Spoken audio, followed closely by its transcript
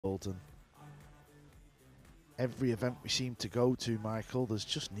And every event we seem to go to, Michael, there's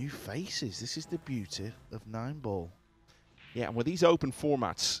just new faces. This is the beauty of 9-ball. Yeah, and with these open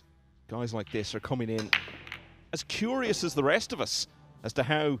formats, guys like this are coming in as curious as the rest of us as to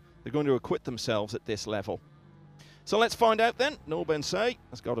how they're going to acquit themselves at this level. So let's find out then. Noel Bensaid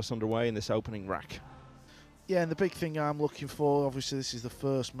has got us underway in this opening rack. Yeah, and the big thing I'm looking for, obviously this is the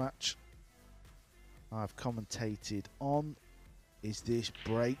first match I've commentated on, is this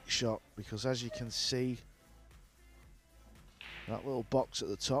break shot, because as you can see, that little box at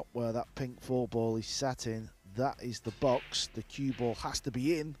the top where that pink 4-ball is sat in, that is the box the cue ball has to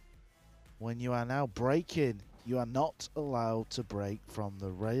be in when you are now breaking. You are not allowed to break from the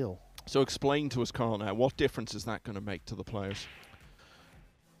rail. So explain to us, Carl, now, what difference is that going to make to the players?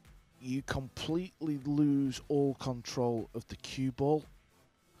 You completely lose all control of the cue ball.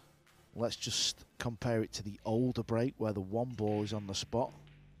 Let's just compare it to the older break where the 1-ball is on the spot.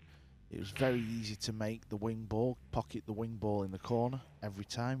 It was very easy to make the wing ball, pocket the wing ball in the corner every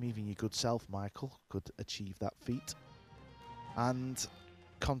time. Even your good self, Michael, could achieve that feat. And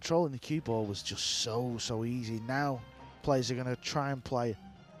controlling the cue ball was just so easy. Now players are going to try and play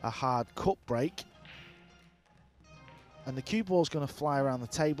a hard cut break, and the cue ball is going to fly around the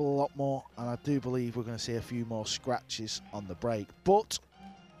table a lot more, and I do believe we're going to see a few more scratches on the break. But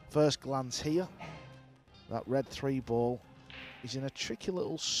first glance here, that red 3-ball is in a tricky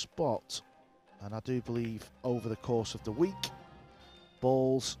little spot, and I do believe over the course of the week,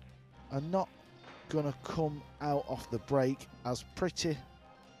 balls are not going to come out off the break as pretty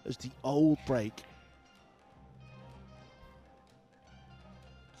as the old break.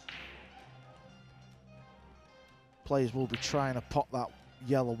 Players will be trying to pop that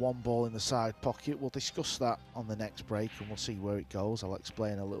yellow 1-ball in the side pocket. We'll discuss that on the next break and we'll see where it goes. I'll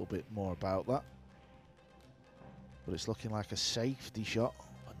explain a little bit more about that. But it's looking like a safety shot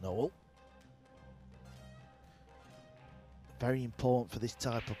for Noel. Very important for this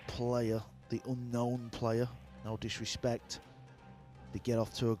type of player, the unknown player, no disrespect, to get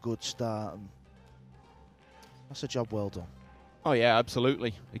off to a good start, and that's a job well done. Oh yeah,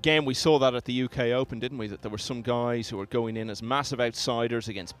 absolutely. Again, we saw that at the UK Open, didn't we? That there were some guys who were going in as massive outsiders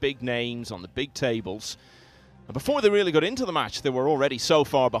against big names on the big tables. And before they really got into the match, they were already so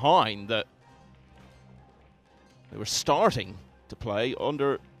far behind that they were starting to play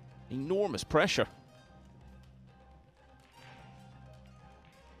under enormous pressure.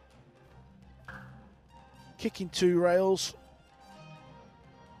 Kicking 2 rails.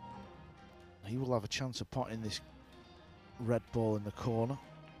 He will have a chance of potting this red ball in the corner.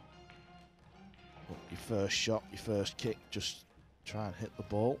 But your first shot, your first kick, just try and hit the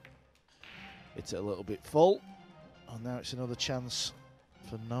ball. Hit it a little bit full. And now it's another chance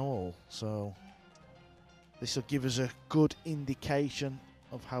for Noel. So this will give us a good indication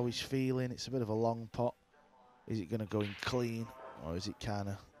of how he's feeling. It's a bit of a long pot. Is it going to go in clean, or is it kind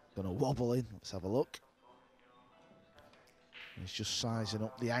of going to wobble in? Let's have a look. He's just sizing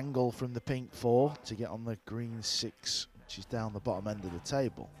up the angle from the pink 4 to get on the green 6, which is down the bottom end of the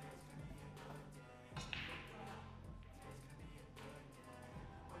table.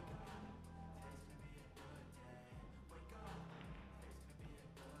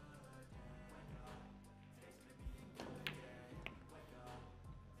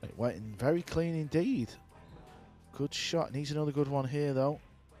 Waiting very clean indeed. Good shot. Needs another good one here though.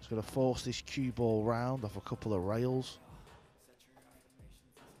 He's going to force this cue ball round off a couple of rails.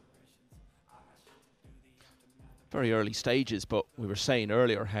 Very early stages, but we were saying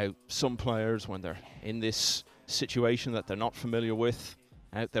earlier how some players, when they're in this situation that they're not familiar with,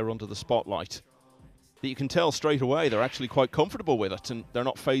 out there under the spotlight, that you can tell straight away they're actually quite comfortable with it and they're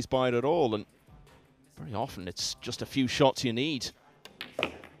not fazed by it at all. And very often it's just a few shots you need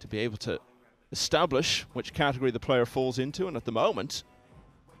to be able to establish which category the player falls into. And at the moment,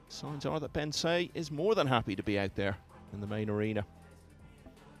 signs are that Bensaid is more than happy to be out there in the main arena.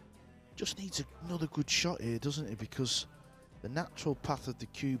 Just needs another good shot here, doesn't it? Because the natural path of the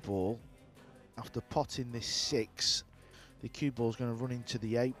cue ball, after potting this 6, the cue ball is going to run into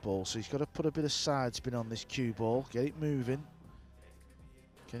the 8-ball. So he's got to put a bit of side spin on this cue ball, get it moving.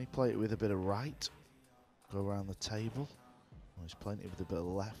 Can he play it with a bit of right? Go around the table. Oh, he's playing it with a bit of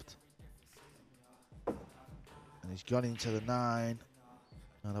left. And he's gone into the 9.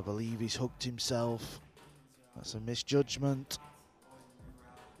 And I believe he's hooked himself. That's a misjudgment.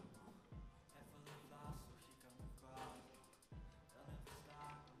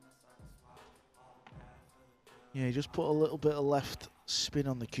 Yeah, he just put a little bit of left spin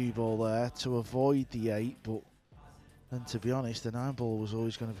on the cue ball there to avoid the 8, but then to be honest, the 9-ball was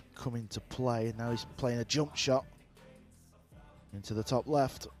always going to come into play, and now he's playing a jump shot. Into the top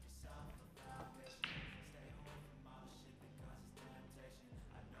left.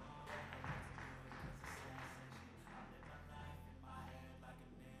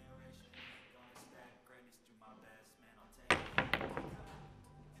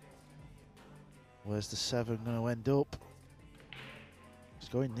 Where's the 7 going to end up? It's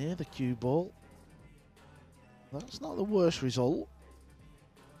going near the cue ball. That's not the worst result.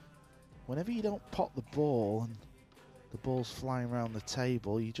 Whenever you don't pot the ball and the ball's flying around the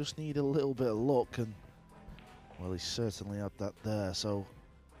table, you just need a little bit of luck, and well, he certainly had that there. So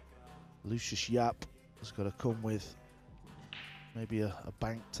Aloysius Yapp has got to come with maybe a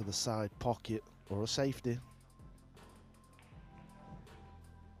bank to the side pocket or a safety.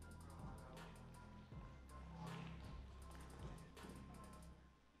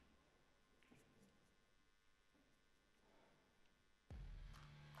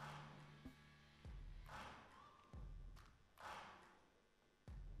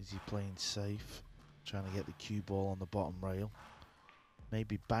 Is he playing safe? Trying to get the cue ball on the bottom rail.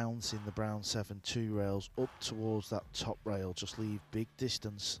 Maybe bouncing the brown 7-2 rails up towards that top rail. Just leave big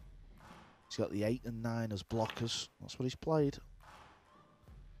distance. He's got the 8 and 9 as blockers. That's what he's played.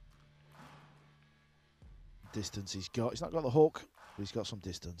 Distance he's got. He's not got the hook, but he's got some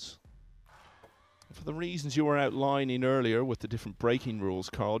distance. For the reasons you were outlining earlier with the different breaking rules,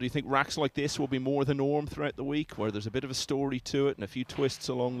 Carl, do you think racks like this will be more the norm throughout the week, where there's a bit of a story to it and a few twists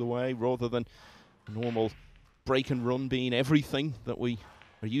along the way, rather than normal break and run being everything that we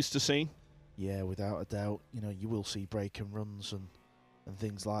are used to seeing? Yeah, without a doubt. You know, you will see break and runs and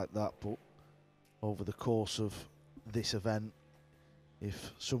things like that, but over the course of this event,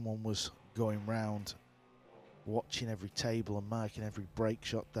 if someone was going round watching every table and marking every break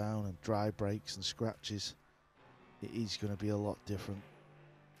shot down and dry breaks and scratches, it is going to be a lot different.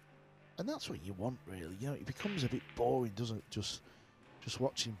 And that's what you want, really. You know, it becomes a bit boring, doesn't it? Just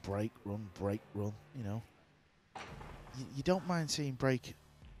watching break, run, you know. You don't mind seeing break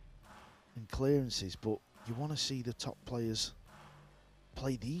and clearances, but you want to see the top players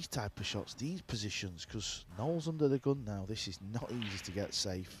play these type of shots, these positions, because Noel's under the gun now. This is not easy to get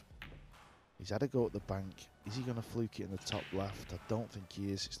safe. He's had a go at the bank. Is he going to fluke it in the top left? I don't think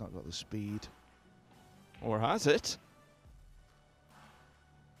he is. It's not got the speed. Or has it?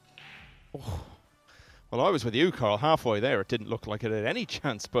 Oh. Well, I was with you, Carl. Halfway there, it didn't look like it had any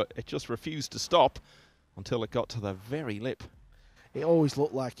chance, but it just refused to stop until it got to the very lip. It always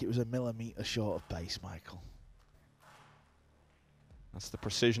looked like it was a millimetre short of base, Michael. That's the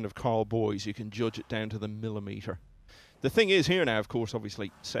precision of Carl Boys. You can judge it down to the millimetre. The thing is here now, of course,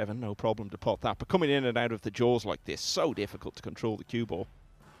 obviously 7, no problem to pot that. But coming in and out of the jaws like this, so difficult to control the cue ball.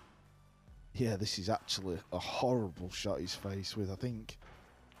 Yeah, this is actually a horrible shot he's faced with. I think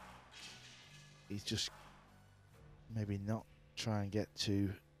he's just maybe not try and get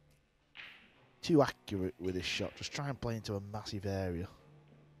too accurate with his shot. Just try and play into a massive area.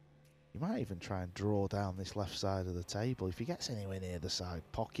 You might even try and draw down this left side of the table. If he gets anywhere near the side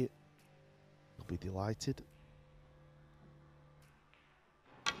pocket, he'll be delighted.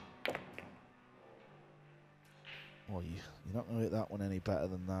 Well, you're not going to hit that one any better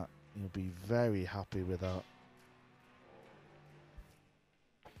than that. You'll be very happy with that.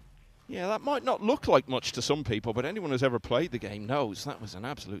 Yeah, that might not look like much to some people, but anyone who's ever played the game knows that was an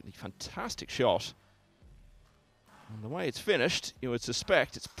absolutely fantastic shot. And the way it's finished, you would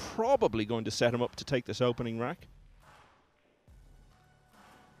suspect it's probably going to set him up to take this opening rack.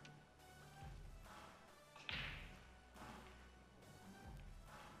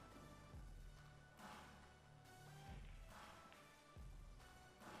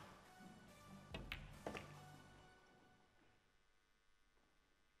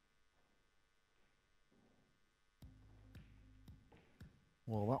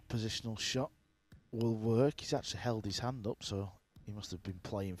 Well, that positional shot will work. He's actually held his hand up, so he must have been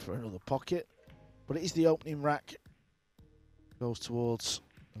playing for another pocket. But it is the opening rack. Goes towards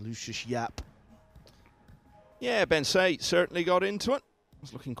Aloysius Yapp. Yeah, Bensaid certainly got into it.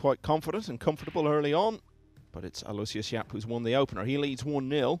 Was looking quite confident and comfortable early on. But it's Aloysius Yapp who's won the opener. He leads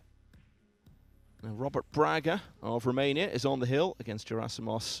 1-0. Now Robert Braga of Romania is on the hill against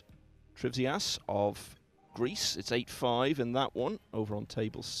Gerasimos Trivzias of Greece. It's 8-5 in that one, over on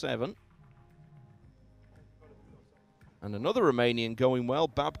table 7. And another Romanian going well,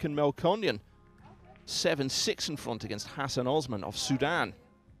 Babkan Melkonyan. 7-6 in front against Hassan Osman of Sudan.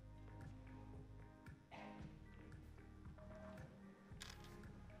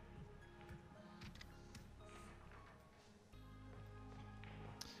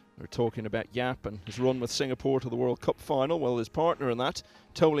 We're talking about Yapp and his run with Singapore to the World Cup final. Well, his partner in that,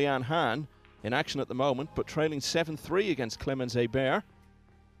 Tolian Han, in action at the moment, but trailing 7-3 against Clemens Hebert.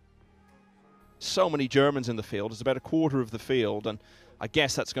 So many Germans in the field. It's about a quarter of the field, and I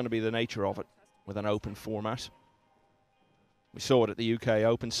guess that's going to be the nature of it with an open format. We saw it at the UK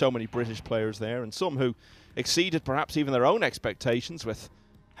Open, so many British players there, and some who exceeded perhaps even their own expectations with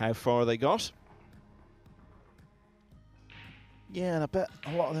how far they got. Yeah, and I bet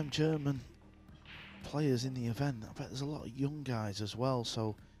a lot of them German players in the event, I bet there's a lot of young guys as well,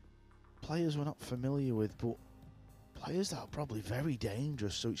 so players we're not familiar with, but players that are probably very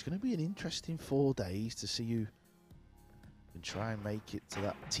dangerous, so it's going to be an interesting 4 days to see who can try and make it to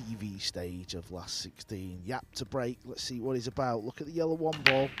that TV stage of last 16. Yapp to break, let's see what he's about. Look at the yellow 1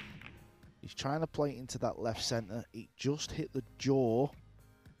 ball. He's trying to play it into that left centre. It just hit the jaw,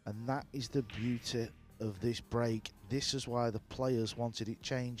 and that is the beauty of this break. This is why the players wanted it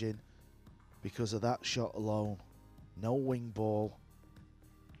changing, because of that shot alone. No wing ball.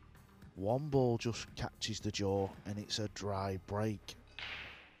 1 ball just catches the jaw, and it's a dry break.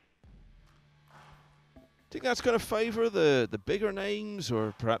 Think that's going to favour the bigger names,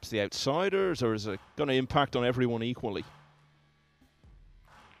 or perhaps the outsiders, or is it going to impact on everyone equally?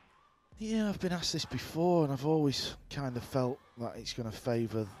 Yeah, I've been asked this before, and I've always kind of felt that it's going to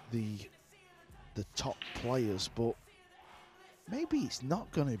favour the top players, but maybe it's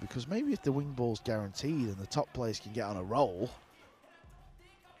not going to, because maybe if the wing ball's guaranteed and the top players can get on a roll,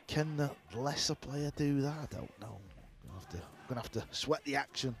 can the lesser player do that? I don't know. I'm going to have to sweat the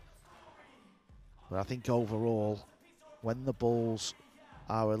action. But I think overall, when the balls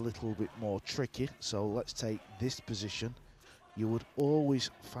are a little bit more tricky, so let's take this position, you would always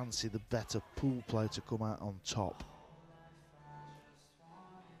fancy the better pool player to come out on top.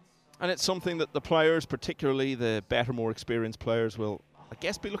 And it's something that the players, particularly the better, more experienced players, will, I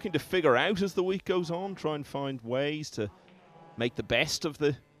guess, be looking to figure out as the week goes on, try and find ways to make the best of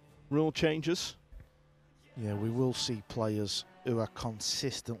the rule changes. Yeah, we will see players who are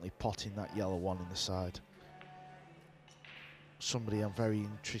consistently potting that yellow 1 in the side. Somebody I'm very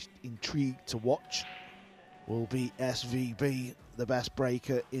intrigued to watch will be SVB, the best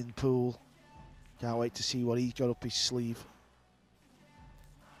breaker in pool. Can't wait to see what he's got up his sleeve.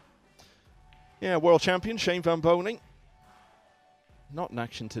 Yeah, world champion Shane Van Boning. Not in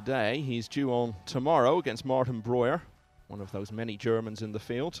action today. He's due on tomorrow against Martin Breuer, one of those many Germans in the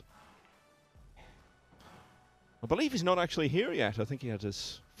field. I believe he's not actually here yet. I think he had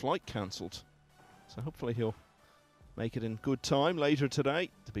his flight cancelled. So hopefully he'll make it in good time later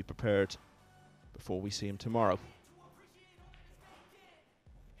today to be prepared before we see him tomorrow.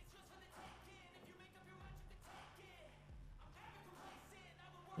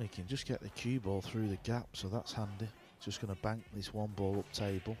 He can just get the cue ball through the gap, so that's handy. Just going to bank this 1 ball up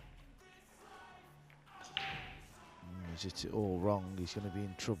table. He's hit it all wrong. He's going to be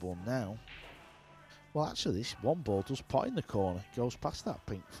in trouble now. Well, actually, this 1 ball does pot in the corner. Goes past that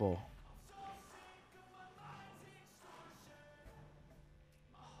pink 4.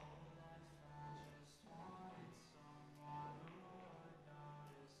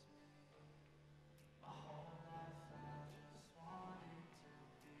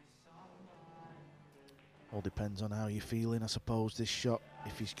 All depends on how you're feeling, I suppose, this shot.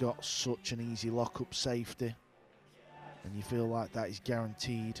 If he's got such an easy lock-up safety and you feel like that is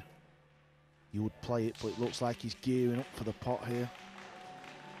guaranteed, you would play it, but it looks like he's gearing up for the pot here.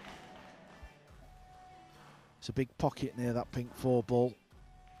 It's a big pocket near that pink 4 ball.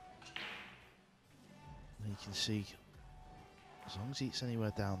 And you can see, as long as it's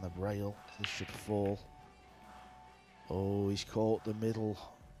anywhere down the rail, this should fall. Oh, he's caught the middle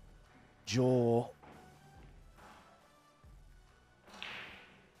jaw.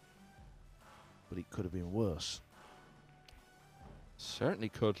 But it could have been worse. Certainly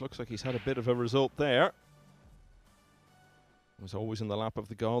could. Looks like he's had a bit of a result there. Was always in the lap of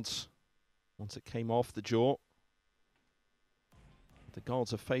the gods once it came off the jaw. The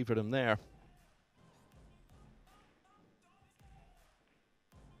gods have favoured him there.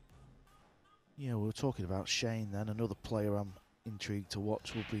 Yeah, we were talking about Shane then. Another player I'm intrigued to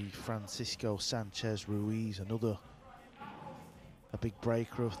watch will be Francisco Sanchez Ruiz, a big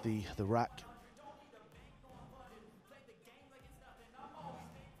breaker of the rack.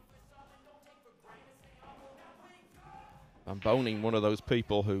 Van Boning, one of those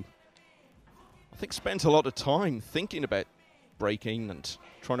people who I think spent a lot of time thinking about breaking and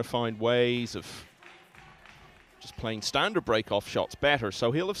trying to find ways of just playing standard break-off shots better.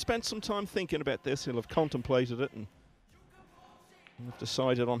 So he'll have spent some time thinking about this. He'll have contemplated it and have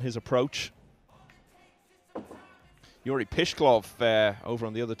decided on his approach. Yuri Pishklov over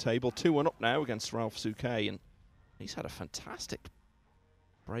on the other table, 2-1 up now against Ralph Souquet, and he's had a fantastic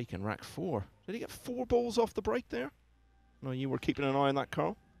break in rack 4. Did he get 4 balls off the break there? No, you were keeping an eye on that,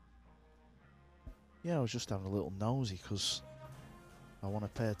 Carl? Yeah, I was just having a little nosy because I want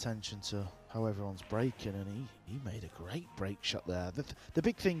to pay attention to how everyone's breaking, and he made a great break shot there. The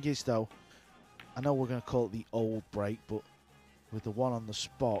big thing is, though, I know we're going to call it the old break, but with the one on the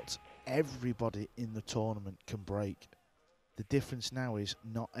spot, everybody in the tournament can break. The difference now is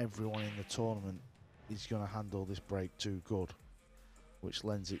not everyone in the tournament is going to handle this break too good, which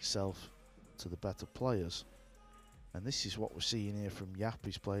lends itself to the better players. And this is what we're seeing here from Yapp.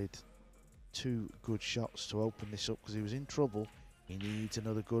 He's played 2 good shots to open this up because he was in trouble. He needs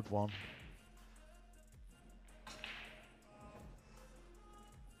another good one.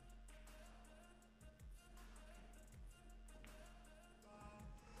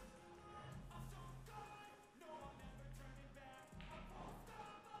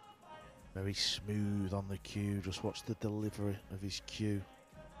 Very smooth on the cue. Just watch the delivery of his cue.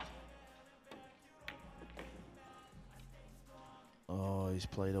 Oh, he's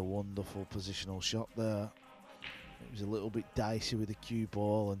played a wonderful positional shot there. It was a little bit dicey with the cue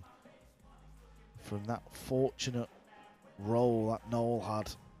ball, and from that fortunate roll that Noel had,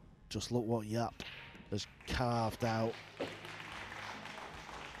 just look what Yapp has carved out.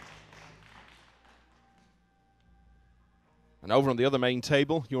 And over on the other main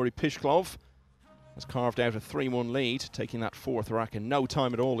table, Yuri Pishklov has carved out a 3-1 lead, taking that 4th rack in no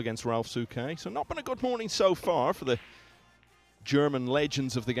time at all against Ralph Souquet. So not been a good morning so far for the German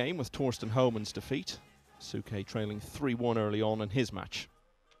legends of the game with Torsten Homan's defeat. Souquet trailing 3-1 early on in his match.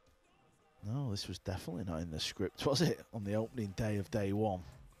 No, this was definitely not in the script, was it? On the opening day of day 1.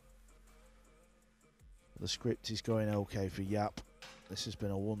 The script is going okay for Yapp. This has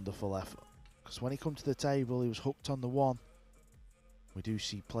been a wonderful effort. Because when he come to the table, he was hooked on the 1. We do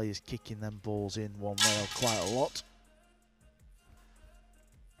see players kicking them balls in one rail quite a lot.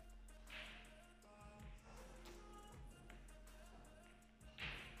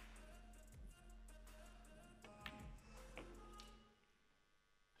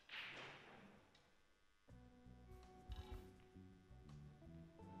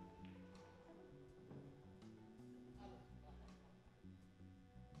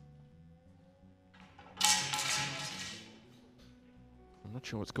 I'm not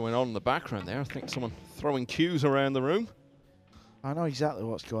sure what's going on in the background there. I think someone throwing cues around the room. I know exactly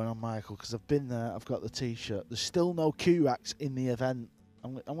what's going on, Michael, because I've been there, I've got the t-shirt. There's still no cue racks in the event.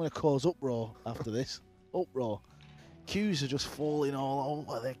 I'm going to cause uproar after this. Uproar. Cues are just falling all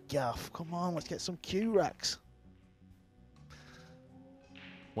over the gaff. Come on, let's get some cue racks.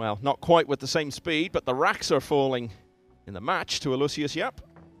 Well, not quite with the same speed, but the racks are falling in the match to Aloysius Yapp.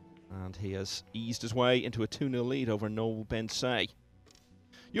 And he has eased his way into a 2-0 lead over Noel Bensaid.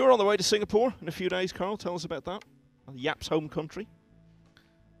 You're on the way to Singapore in a few days, Carl. Tell us about that. Yapp's home country.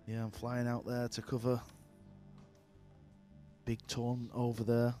 Yeah, I'm flying out there to cover big tournament over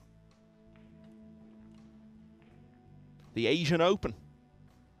there. The Asian Open.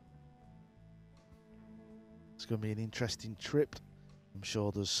 It's going to be an interesting trip. I'm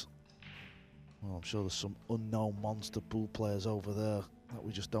sure there's some unknown monster pool players over there that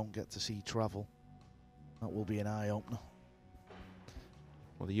we just don't get to see travel. That will be an eye-opener.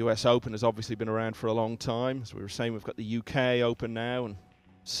 Well, the US Open has obviously been around for a long time. As we were saying, we've got the UK Open now, and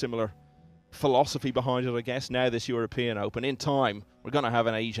similar philosophy behind it, I guess. Now this European Open. In time, we're going to have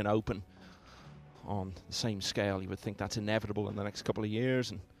an Asian Open on the same scale. You would think that's inevitable in the next couple of years,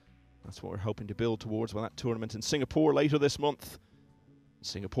 and that's what we're hoping to build towards with that tournament in Singapore later this month.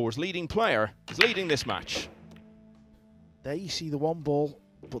 Singapore's leading player is leading this match. There you see the 1 ball,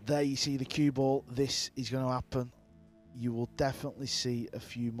 but there you see the cue ball. This is going to happen. You will definitely see a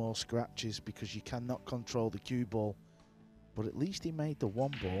few more scratches because you cannot control the cue ball. But at least he made the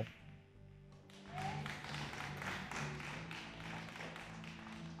 1 ball.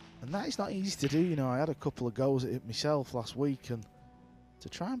 And that is not easy to do. You know, I had a couple of goes at it myself last week, and to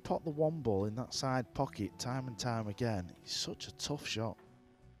try and pot the 1 ball in that side pocket time and time again is such a tough shot.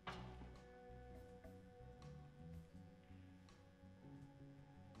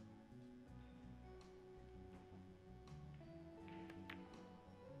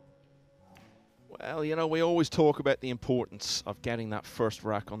 Well, you know, we always talk about the importance of getting that first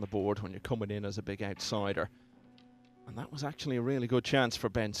rack on the board when you're coming in as a big outsider. And that was actually a really good chance for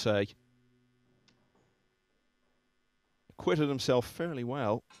Bensaid. Acquitted himself fairly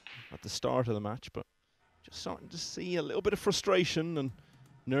well at the start of the match, but just starting to see a little bit of frustration and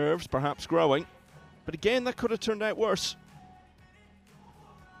nerves perhaps growing. But again, that could have turned out worse.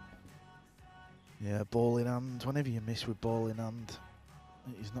 Yeah, ball in hand. Whenever you miss with ball in hand,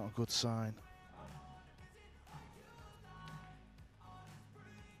 it is not a good sign.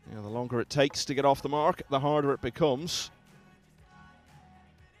 Yeah, the longer it takes to get off the mark, the harder it becomes.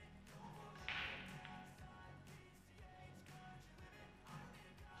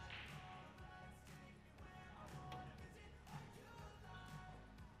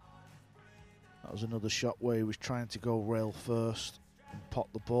 That was another shot where he was trying to go rail first and pot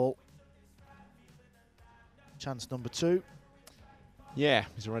the ball. Chance number 2. Yeah,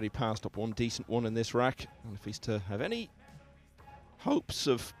 he's already passed up one decent one in this rack. And if he's to have any hopes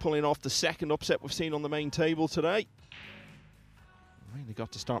of pulling off the second upset we've seen on the main table today, really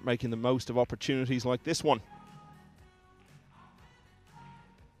got to start making the most of opportunities like this one.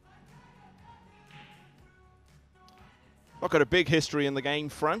 Not got a big history in the game,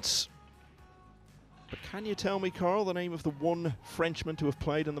 France. But can you tell me, Carl, the name of the one Frenchman to have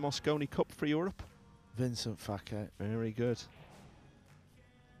played in the Mosconi Cup for Europe? Vincent Fouquet. Very good.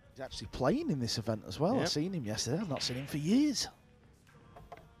 He's actually playing in this event as well. Yep. I've seen him yesterday. I've not seen him for years.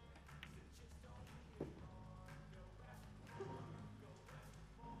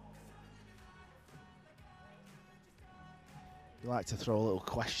 You like to throw a little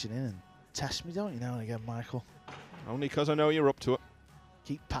question in and test me, don't you, now and again, Michael? Only because I know you're up to it.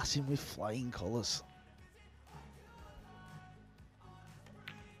 Keep passing with flying colours.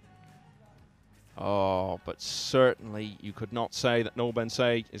 Oh, but certainly you could not say that Noel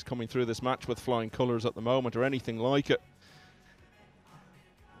Bensaid is coming through this match with flying colours at the moment or anything like it.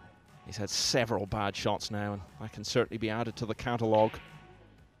 He's had several bad shots now, and that can certainly be added to the catalogue.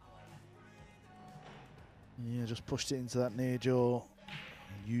 Yeah, just pushed it into that near jaw.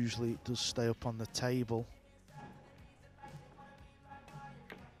 Usually it does stay up on the table.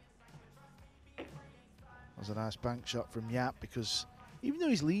 That was a nice bank shot from Yapp, because even though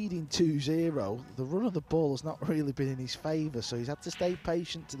he's leading 2-0, the run of the ball has not really been in his favour, so he's had to stay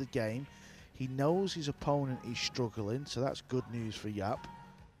patient to the game. He knows his opponent is struggling, so that's good news for Yapp.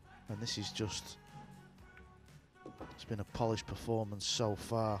 And this is just, it's been a polished performance so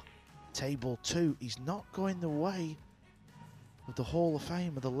far. Table 2, he's not going the way of the Hall of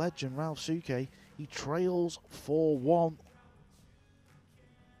Fame of the legend Ralph Souquet. He trails 4-1.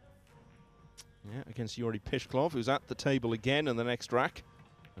 Yeah, against Yuri Pishklov, who's at the table again in the next rack.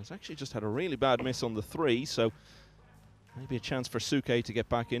 He's actually just had a really bad miss on the 3, so maybe a chance for Souquet to get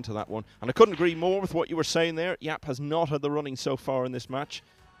back into that one. And I couldn't agree more with what you were saying there. Yapp has not had the running so far in this match.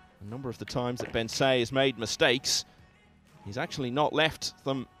 A number of the times that Bensaid has made mistakes, he's actually not left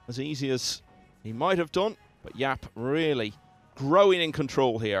them as easy as he might have done. But Yapp really growing in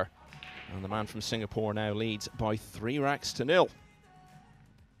control here. And the man from Singapore now leads by 3 racks to 0.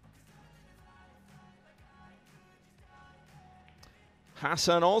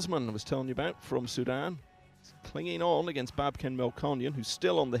 Hassan Osman, I was telling you about, from Sudan. He's clinging on against Babken Melkonyan, who's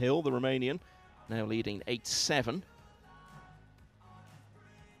still on the hill, the Romanian, now leading 8-7.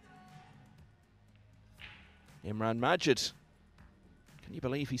 Imran Majid, can you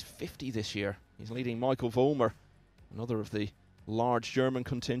believe he's 50 this year? He's leading Michael Vollmer, another of the large German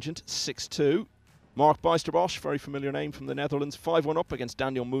contingent, 6-2. Mark Bijsterbosch, very familiar name from the Netherlands, 5-1 up against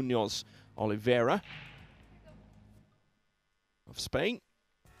Daniel Munoz Oliveira of Spain.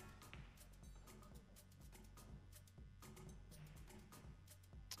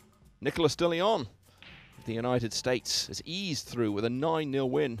 Nicolas de Leon of the United States has eased through with a 9-0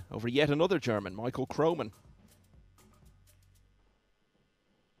 win over yet another German, Michael Kroman.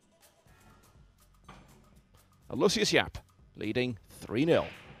 Aloysius Yapp leading 3-0.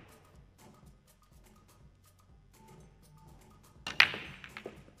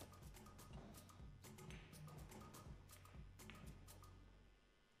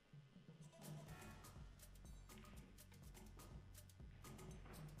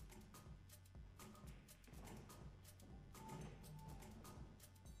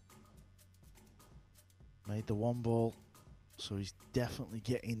 Made the 1 ball, so he's definitely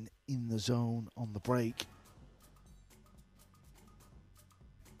getting in the zone on the break.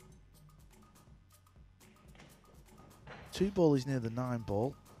 Two ball is near the 9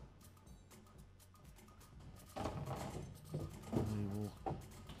 ball. We will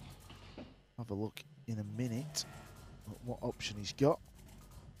have a look in a minute at what option he's got.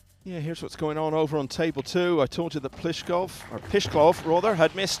 Yeah, here's what's going on over on table 2. I told you that Pishklov rather,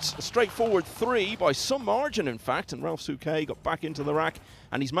 had missed a straightforward 3 by some margin, in fact, and Ralph Souquet got back into the rack,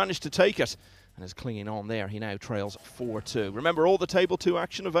 and he's managed to take it, and is clinging on there. He now trails 4-2. Remember, all the table 2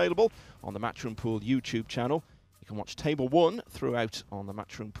 action available on the Matchroom Pool YouTube channel. You can watch table 1 throughout on the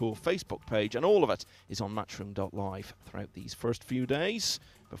Matchroom Pool Facebook page, and all of it is on Matchroom.Live throughout these first few days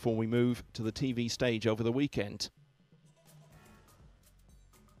before we move to the TV stage over the weekend.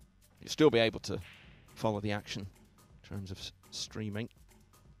 You'll still be able to follow the action in terms of streaming.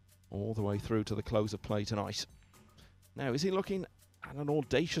 all the way through to the close of play tonight. Now, is he looking at an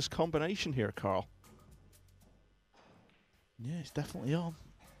audacious combination here, Carl? Yeah, it's definitely on.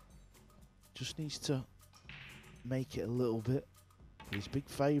 Just needs to make it a little bit. He's big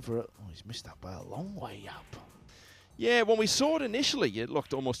favourite. Oh, he's missed that by a long way, Yapp. Yeah, when we saw it initially, it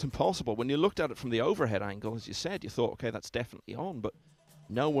looked almost impossible. When you looked at it from the overhead angle, as you said, you thought, okay, that's definitely on, but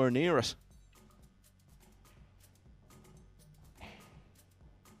nowhere near it.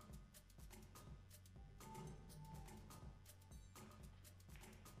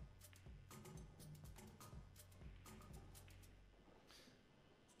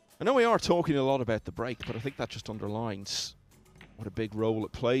 I know we are talking a lot about the break, but I think that just underlines what a big role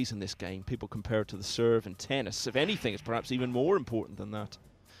it plays in this game. People compare it to the serve in tennis. If anything, it's perhaps even more important than that.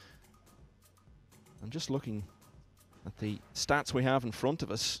 I'm just looking at the stats we have in front of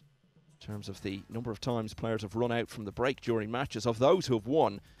us in terms of the number of times players have run out from the break during matches. Of those who have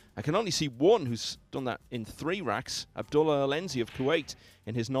won, I can only see one who's done that in 3 racks, Abdullah Alenzi of Kuwait,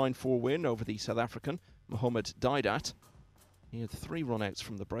 in his 9-4 win over the South African Mohammed Didat. He had 3 run-outs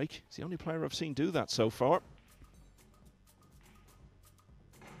from the break. He's the only player I've seen do that so far.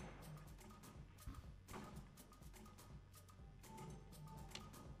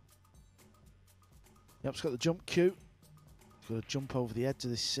 Yapp's got the jump cue. He's got to jump over the edge of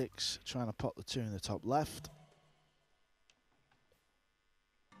this 6, trying to pot the 2 in the top left.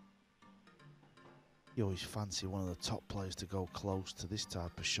 You always fancy one of the top players to go close to this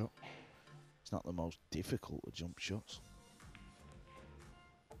type of shot. It's not the most difficult of jump shots.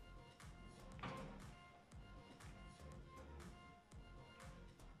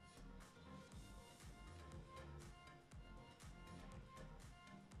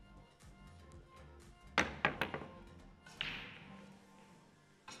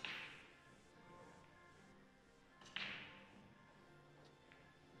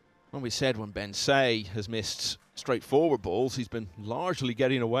 Well, we said when Bensaid has missed straightforward balls, he's been largely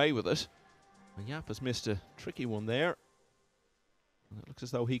getting away with it. And Yapp has missed a tricky one there. And it looks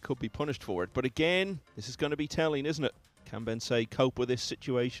as though he could be punished for it. But again, this is going to be telling, isn't it? Can Bensaid cope with this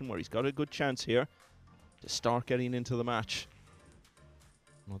situation where he's got a good chance here to start getting into the match?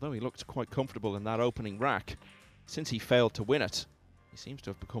 Although he looked quite comfortable in that opening rack, since he failed to win it, he seems to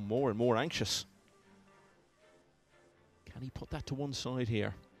have become more and more anxious. Can he put that to one side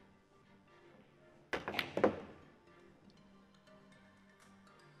here?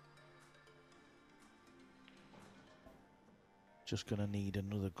 Just going to need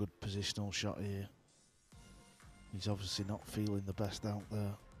another good positional shot here. He's obviously not feeling the best out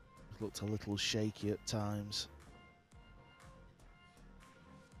there. He's looked a little shaky at times.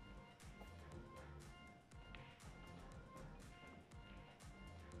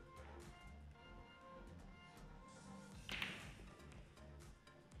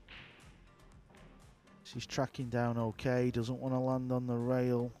 He's tracking down okay, doesn't want to land on the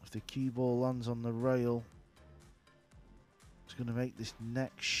rail. If the cue ball lands on the rail, it's going to make this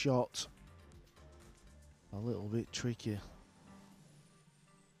next shot a little bit tricky.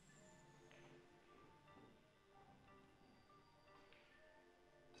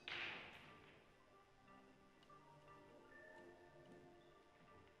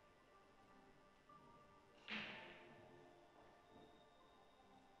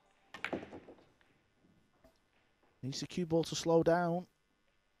 Needs the cue ball to slow down.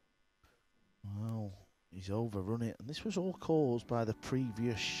 Well, he's overrun it, and this was all caused by the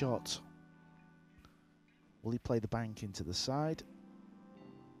previous shot. Will he play the bank into the side?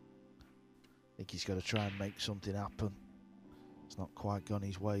 I think he's got to try and make something happen. It's not quite gone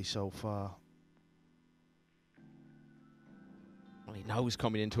his way so far. Well, he knows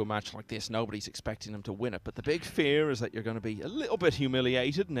coming into a match like this, nobody's expecting him to win it, but the big fear is that you're going to be a little bit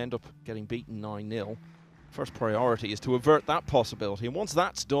humiliated and end up getting beaten 9-0. First priority is to avert that possibility, and once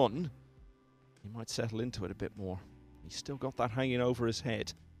that's done, he might settle into it a bit more. He's still got that hanging over his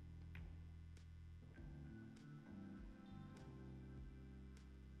head.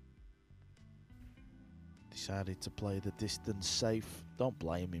 Decided to play the distance safe. Don't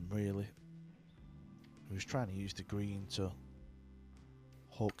blame him, really. He was trying to use the green to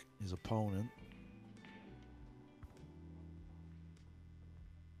hook his opponent.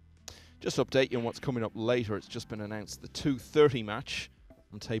 Just to update you on what's coming up later, it's just been announced the 2:30 match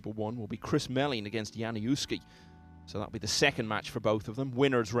on table 1 will be Chris Melling against Janiuski. So that'll be the second match for both of them.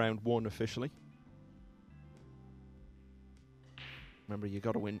 Winners round 1 officially. Remember, you've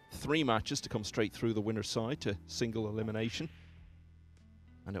got to win 3 matches to come straight through the winner's side to single elimination.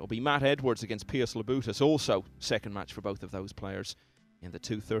 And it'll be Matt Edwards against Pius Labutis, also second match for both of those players in the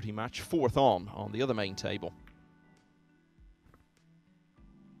 2:30 match. 4th on the other main table.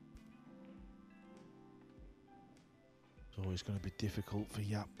 always going to be difficult for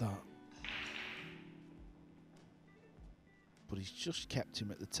Yapp, that. But he's just kept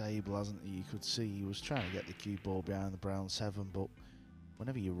him at the table, hasn't he? You could see he was trying to get the cue ball behind the brown 7, but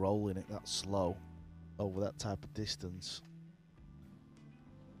whenever you're rolling it that slow over that type of distance,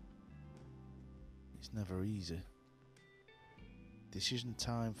 it's never easy. Decision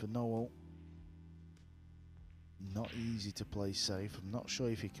time for Noel. Not easy to play safe. I'm not sure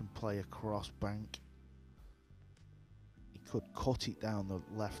if he can play a cross bank. He could cut it down the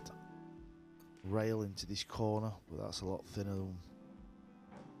left rail into this corner, but that's a lot thinner than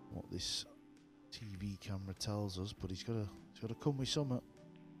what this TV camera tells us. But he's got to come with something.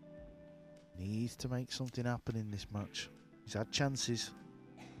 Needs to make something happen in this match. He's had chances.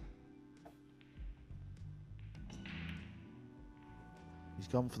 He's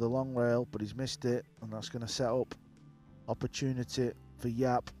gone for the long rail, but he's missed it, and that's going to set up opportunity for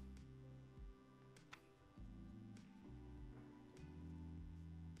Yapp.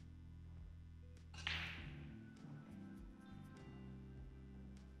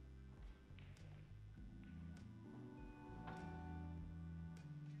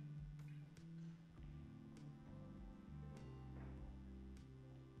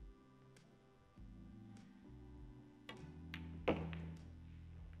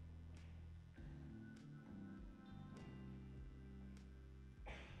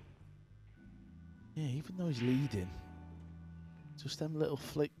 Yeah, even though he's leading, just them little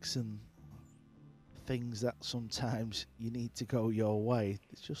flicks and things that sometimes you need to go your way,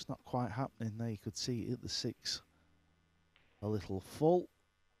 it's just not quite happening there. You could see it at the 6 a little full.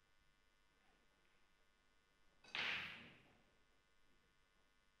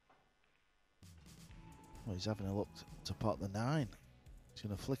 Well, he's having a look to pot the 9. He's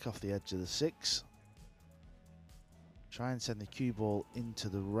going to flick off the edge of the 6. Try and send the cue ball into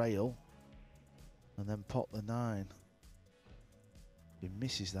the rail. And then pot the 9. If he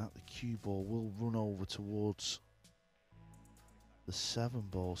misses that, the cue ball will run over towards the 7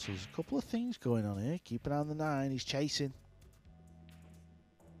 ball. So there's a couple of things going on here. Keep an eye on the 9. He's chasing.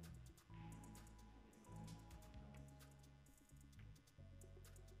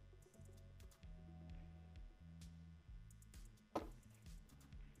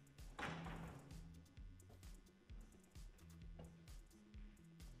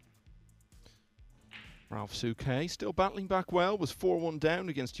 Ralph Souquet still battling back well, was 4-1 down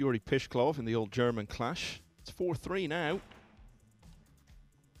against Yuri Pishklov in the old German clash. It's 4-3 now.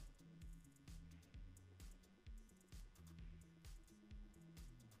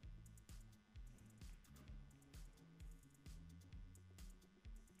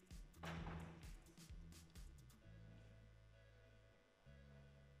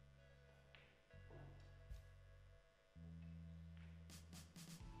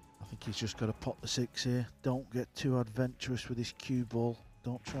 He's just got to pot the 6 here. Don't get too adventurous with this cue ball.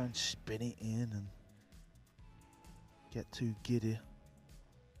 Don't try and spin it in and get too giddy.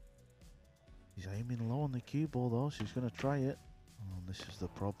 He's aiming low on the cue ball though, so he's going to try it. Oh, this is the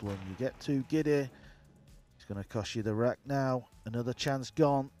problem. You get too giddy, it's going to cost you the rack now. Another chance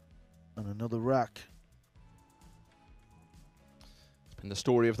gone and another rack. It's been the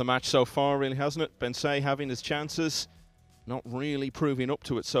story of the match so far, really, hasn't it? Bensaid having his chances. Not really proving up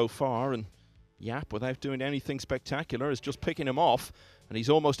to it so far, and Yapp, without doing anything spectacular, is just picking him off, and he's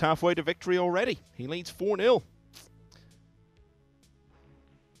almost halfway to victory already. He leads 4-0.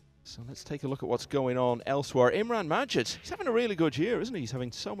 So let's take a look at what's going on elsewhere. Imran Majid, he's having a really good year, isn't he? He's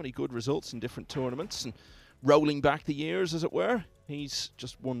having so many good results in different tournaments and rolling back the years, as it were. He's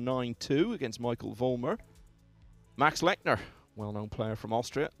just won 9-2 against Michael Vollmer. Max Lechner, well-known player from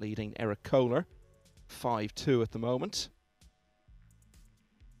Austria, leading Eric Kohler, 5-2 at the moment.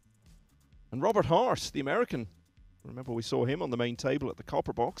 And Robert Hart, the American, remember we saw him on the main table at the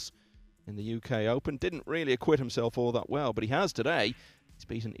Copper Box in the UK Open. Didn't really acquit himself all that well, but he has today. He's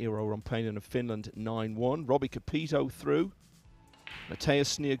beaten Iiro Rompainen of Finland 9-1. Robbie Capito through.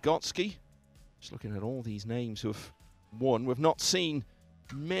 Mateusz Sniagotsky. Just looking at all these names who have won. We've not seen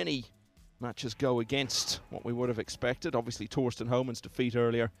many matches go against what we would have expected. Obviously, Torsten Homan's defeat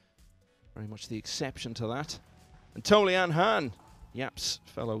earlier, very much the exception to that. And Tolian Han, Yapp's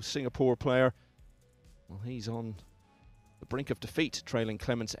fellow Singapore player, well, he's on the brink of defeat, trailing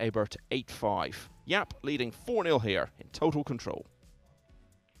Clemens Ebert 8-5. Yapp leading 4-0 here in total control.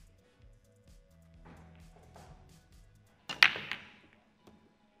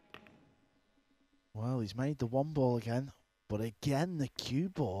 Well, he's made the 1 ball again, but again the cue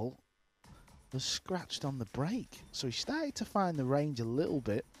ball was scratched on the break. So he started to find the range a little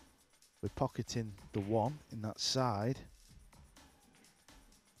bit with pocketing the 1 in that side.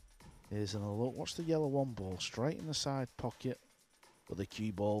 Here's another look. Watch the yellow one ball straight in the side pocket. But the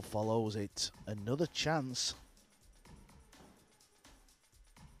cue ball follows it. Another chance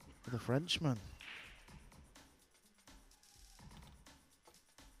for the Frenchman.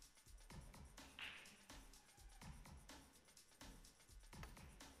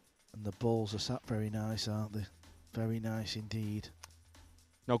 And the balls are sat very nice, aren't they? Very nice indeed.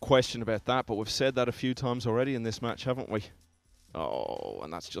 No question about that, but we've said that a few times already in this match, haven't we? Oh,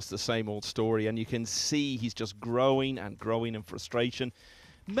 and that's just the same old story, and you can see he's just growing and growing in frustration.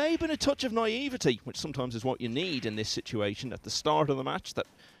 Maybe a touch of naivety, which sometimes is what you need in this situation at the start of the match, that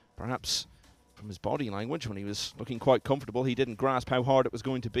perhaps from his body language, when he was looking quite comfortable, he didn't grasp how hard it was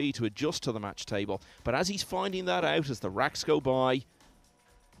going to be to adjust to the match table. But as he's finding that out, as the racks go by,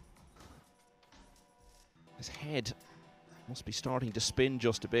 his head must be starting to spin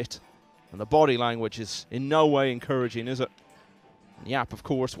just a bit. And the body language is in no way encouraging, is it? And Yapp, of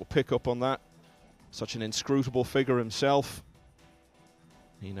course, will pick up on that. Such an inscrutable figure himself.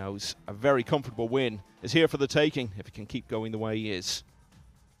 He knows a very comfortable win is here for the taking if he can keep going the way he is.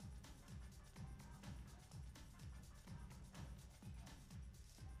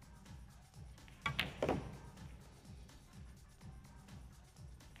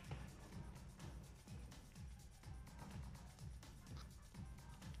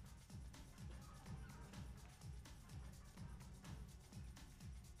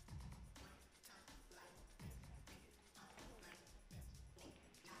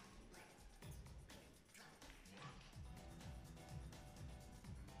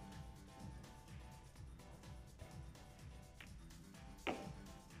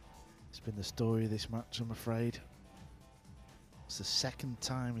 Been the story of this match, I'm afraid. It's the second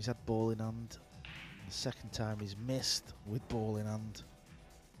time he's had ball in hand. The second time he's missed with ball in hand.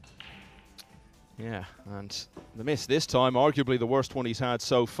 Yeah, and the miss this time, arguably the worst one he's had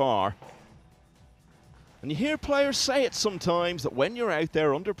so far. And you hear players say it sometimes, that when you're out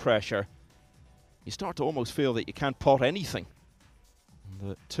there under pressure, you start to almost feel that you can't pot anything. And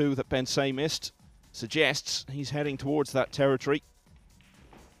the two that Bensaid missed suggests he's heading towards that territory.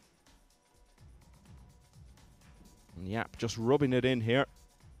 And Yapp just rubbing it in here.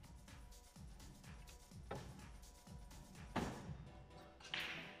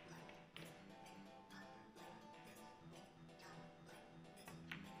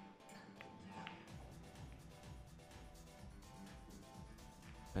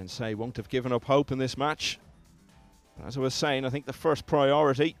 Bensaid won't have given up hope in this match. But as I was saying, I think the first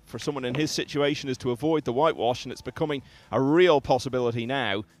priority for someone in his situation is to avoid the whitewash, and it's becoming a real possibility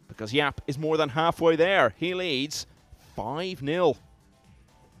now because Yapp is more than halfway there. He leads 5-0.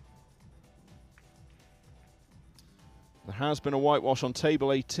 There has been a whitewash on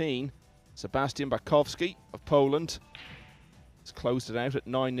table 18. Sebastian Bakowski of Poland has closed it out at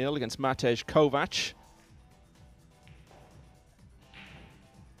 9-0 against Matej Kovac.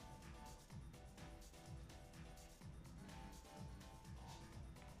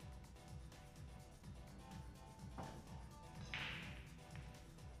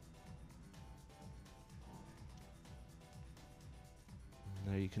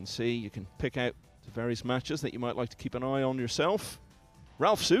 There you can see, you can pick out the various matches that you might like to keep an eye on yourself.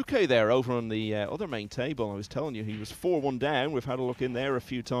 Ralph Suke there over on the other main table. I was telling you he was 4-1 down. We've had a look in there a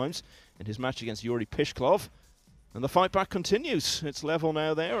few times in his match against Yuri Pishklov. And the fight back continues. It's level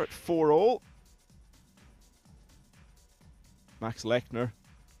now there at 4-all. Max Lechner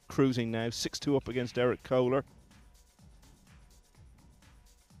cruising now, 6-2 up against Eric Kohler.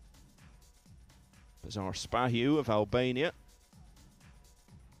 Bazar Spahiu of Albania.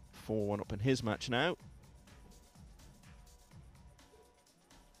 4-1 up in his match now.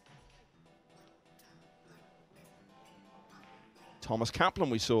 Thomas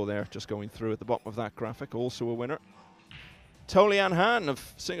Kaplan we saw there just going through at the bottom of that graphic, also a winner. Tolian Han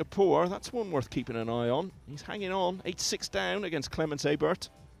of Singapore, that's one worth keeping an eye on. He's hanging on, 8-6 down against Clemens Ebert.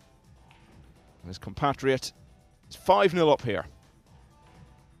 His compatriot is 5-0 up here.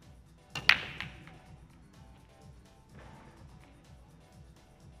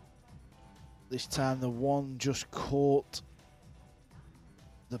 This time the one just caught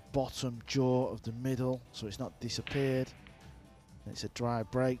the bottom jaw of the middle, so it's not disappeared. It's a dry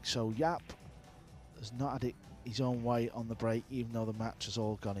break, so Yapp has not had it his own way on the break, even though the match has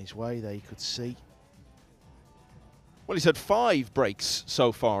all gone his way, there you could see. Well, he's had 5 breaks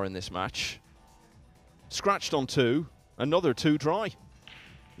so far in this match. Scratched on 2, another 2 dry.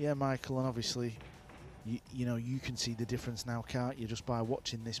 Yeah, Michael, and obviously, you know, you can see the difference now, can't you, just by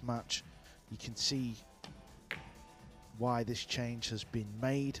watching this match. You can see why this change has been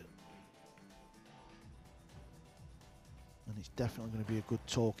made. and it's definitely going to be a good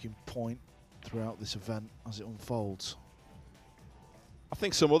talking point throughout this event as it unfolds. I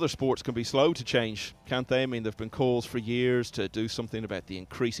think some other sports can be slow to change, can't they? I mean, there have been calls for years to do something about the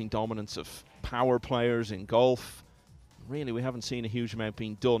increasing dominance of power players in golf. Really, we haven't seen a huge amount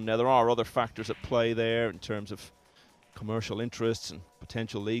being done. Now, there are other factors at play there in terms of commercial interests and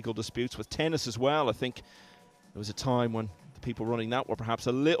potential legal disputes. With tennis as well, I think there was a time when the people running that were perhaps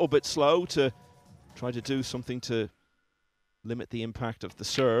a little bit slow to try to do something to limit the impact of the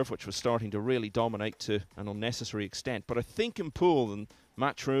serve, which was starting to really dominate to an unnecessary extent. But I think in pool and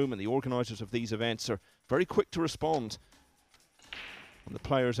Matchroom and the organisers of these events are very quick to respond. And the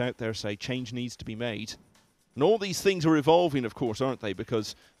players out there say change needs to be made. And all these things are evolving, of course, aren't they?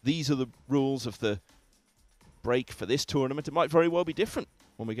 Because these are the rules of the break for this tournament. It might very well be different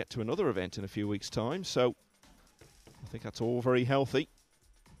when we get to another event in a few weeks' time. So I think that's all very healthy.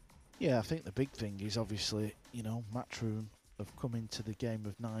 Yeah, I think the big thing is obviously, you know, Matchroom have come into the game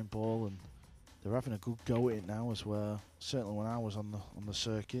of 9-ball and they're having a good go at it now, as well. Certainly when I was on the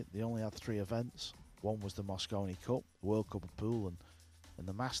circuit, they only had 3 events. One was the Moscone Cup, the World Cup of Pool, and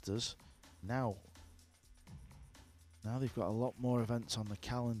the Masters. Now they've got a lot more events on the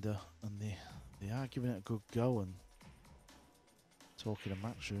calendar, and they are giving it a good go. And talking of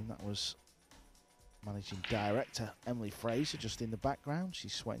Matchroom, that was managing director Emily Fraser just in the background.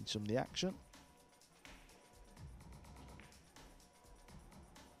 She's sweating some of the action.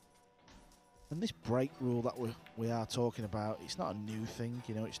 And this break rule that we are talking about, it's not a new thing,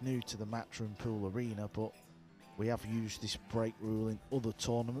 you know, it's new to the Matchroom Pool arena, but we have used this break rule in other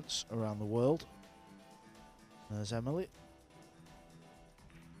tournaments around the world. There's Emily.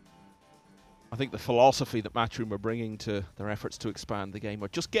 I think the philosophy that Matchroom are bringing to their efforts to expand the game are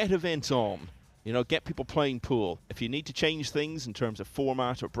just get events on. You know, get people playing pool. If you need to change things in terms of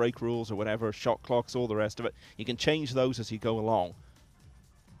format or break rules or whatever, shot clocks, all the rest of it, you can change those as you go along.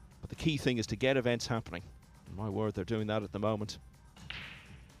 But the key thing is to get events happening. And my word, they're doing that at the moment.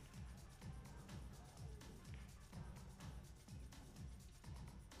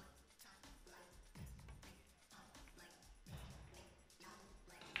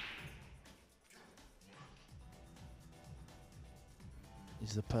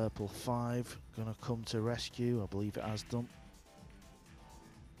 Is the purple 5 going to come to rescue? I believe it has done.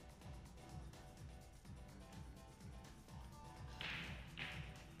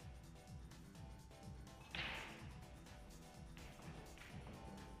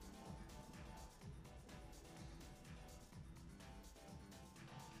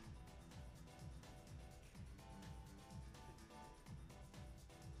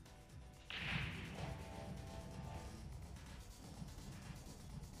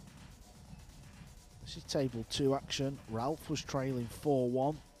 This is table 2 action. Ralph was trailing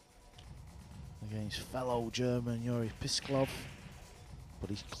 4-1 against fellow German Yuri Pisklov, but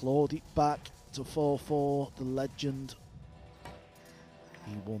he's clawed it back to 4-4. The legend,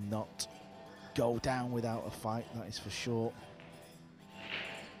 he will not go down without a fight, that is for sure.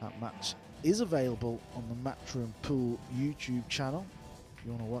 That match is available on the Matchroom Pool YouTube channel if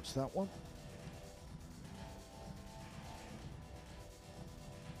you want to watch that one.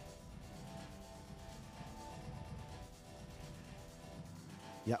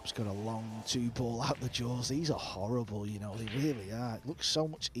 Yapp's got a long 2-ball out the jaws. These are horrible, you know, they really are. It looks so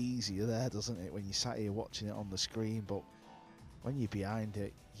much easier there, doesn't it, when you sat here watching it on the screen, but when you're behind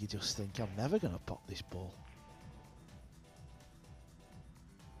it, you just think, I'm never going to pop this ball.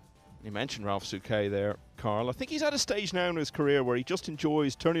 You mentioned Ralph Souquet there, Carl. I think he's at a stage now in his career where he just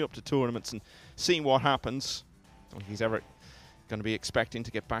enjoys turning up to tournaments and seeing what happens. I don't think he's ever going to be expecting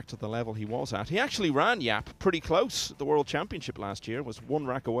to get back to the level he was at. He actually ran Yapp pretty close at the World Championship last year, was 1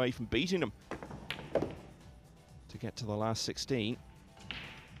 rack away from beating him to get to the last 16.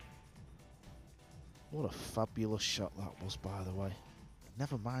 What a fabulous shot that was, by the way.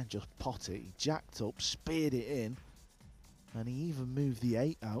 Never mind just pot it, he jacked up, speared it in, and he even moved the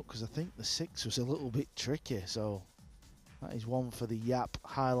 8 out because I think the 6 was a little bit tricky. So that is one for the Yapp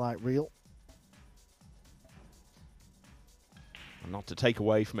highlight reel. And not to take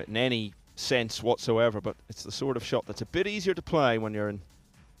away from it in any sense whatsoever, but it's the sort of shot that's a bit easier to play when you're in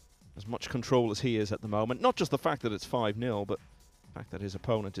as much control as he is at the moment. Not just the fact that it's 5-0, but the fact that his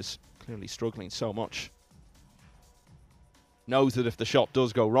opponent is clearly struggling so much. Knows that if the shot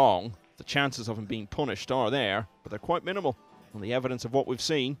does go wrong, the chances of him being punished are there, but they're quite minimal on the evidence of what we've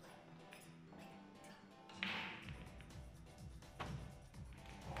seen.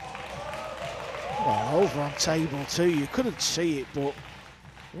 Well, over on table 2, you couldn't see it, but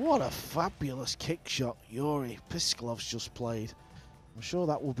what a fabulous kick shot Yuri Pisklov's just played. I'm sure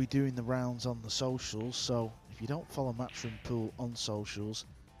that will be doing the rounds on the socials, so if If you don't follow Matchroom Pool on socials,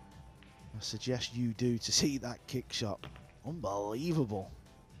 I suggest you do to see that kick shot. Unbelievable.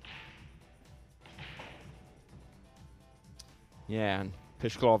 Yeah, and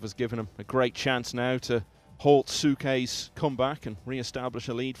Pishklov has given him a great chance now to halt Suke's comeback and re-establish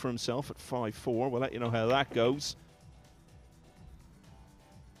a lead for himself at 5-4. We'll let you know how that goes.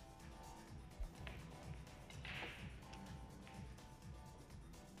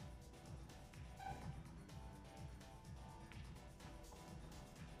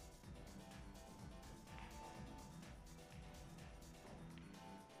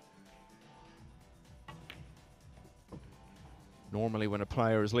 Normally when a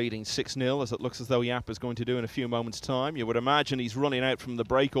player is leading 6-0, as it looks as though Yapp is going to do in a few moments' time, you would imagine he's running out from the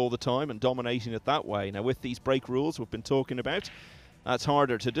break all the time and dominating it that way. Now with these break rules we've been talking about, that's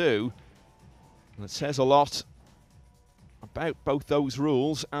harder to do. And it says a lot about both those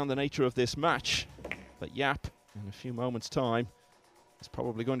rules and the nature of this match. But Yapp, in a few moments' time, is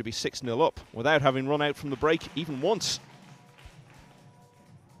probably going to be 6-0 up without having run out from the break even once.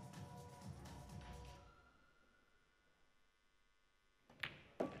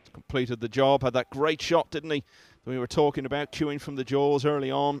 Completed the job, had that great shot, didn't he? We were talking about queuing from the jaws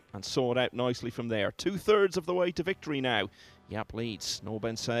early on and saw it out nicely from there. 2/3 of the way to victory now. Yapp leads. Noel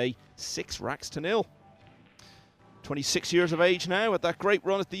Bensaid 6-0. 26 years of age now, had that great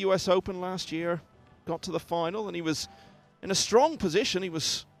run at the US Open last year. Got to the final and he was in a strong position. He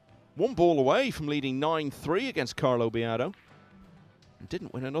was one ball away from leading 9-3 against Carlo Biado. And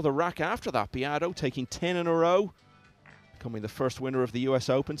didn't win another rack after that. Biado taking 10 in a row. Becoming the first winner of the US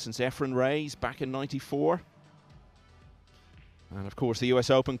Open since Efren Reyes back in '94. And of course the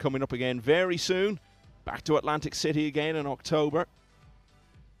US Open coming up again very soon. Back to Atlantic City again in October.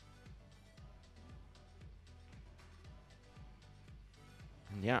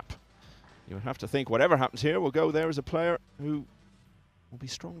 And Yapp, you would have to think whatever happens here will go there as a player who will be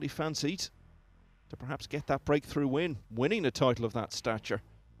strongly fancied to perhaps get that breakthrough win, winning a title of that stature.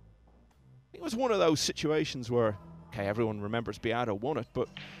 It was one of those situations where, okay, everyone remembers Biado won it, but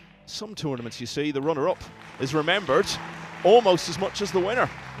some tournaments you see, the runner-up is remembered almost as much as the winner.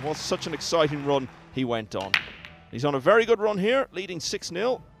 It was such an exciting run he went on. He's on a very good run here, leading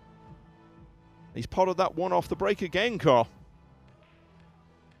 6-0. He's potted that one off the break again, Carl.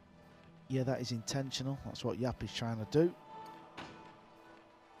 Yeah, that is intentional. That's what Yapp is trying to do.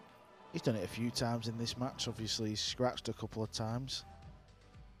 He's done it a few times in this match. Obviously, he's scratched a couple of times.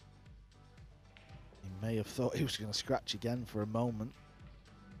 He may have thought he was going to scratch again for a moment.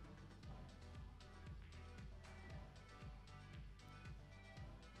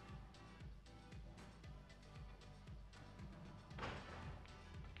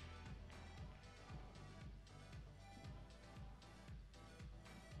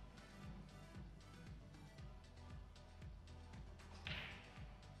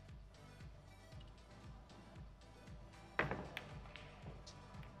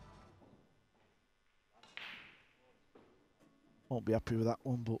 Won't be happy with that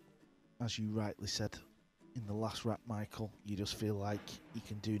one, but as you rightly said in the last rack, Michael, you just feel like he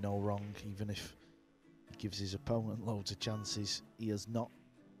can do no wrong, even if he gives his opponent loads of chances. He has not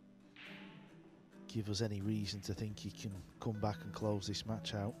given us any reason to think he can come back and close this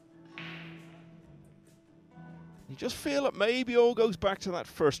match out. You just feel it maybe all goes back to that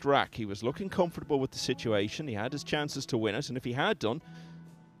first rack. He was looking comfortable with the situation. He had his chances to win it, and if he had done,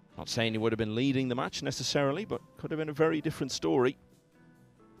 not saying he would have been leading the match necessarily, but could have been a very different story.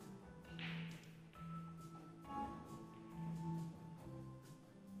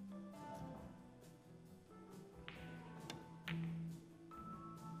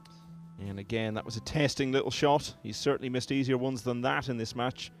 And again, that was a testing little shot. He's certainly missed easier ones than that in this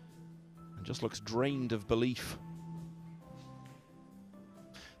match, and just looks drained of belief.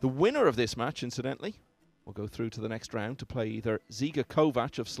 The winner of this match, incidentally, will go through to the next round to play either Ziga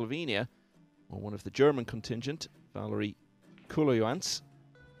Kovac of Slovenia or one of the German contingent, Valerie Kuloyans,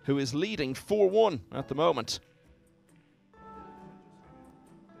 who is leading 4-1 at the moment.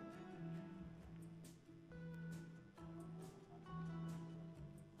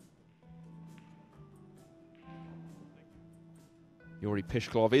 Yuri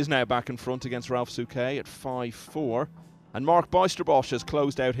Pishklov is now back in front against Ralph Suke at 5-4. And Mark Bijsterbosch has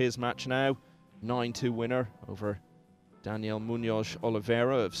closed out his match now. 9-2 winner over Daniel Munoz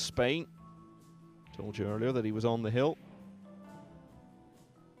Oliveira of Spain. Told you earlier that he was on the hill.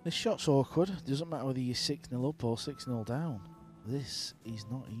 This shot's awkward. Doesn't matter whether you're 6-0 up or 6-0 down. This is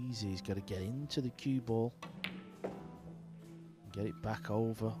not easy. He's got to get into the cue ball. Get it back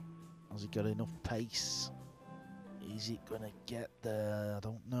over. Has he got enough pace? Is it going to get there? I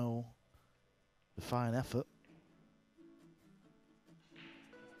don't know. A fine effort.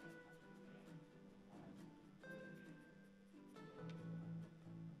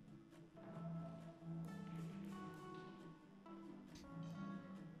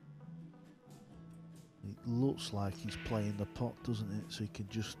 looks like he's playing the pot, doesn't it? So you can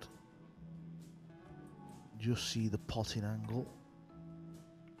just see the potting angle.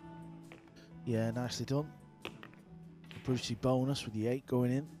 Yeah, nicely done. Brucey bonus with the 8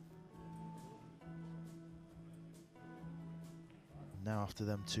 going in. Now after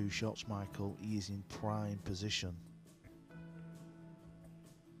them 2 shots, Michael, he is in prime position.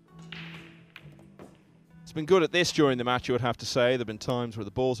 It's been good at this during the match, you would have to say. There have been times where the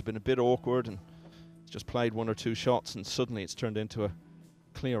balls have been a bit awkward and he's just played 1 or 2 shots and suddenly it's turned into a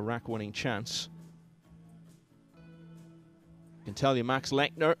clear rack-winning chance. I can tell you Max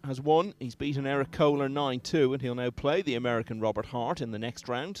Lechner has won. He's beaten Eric Kohler 9-2 and he'll now play the American Robert Hart in the next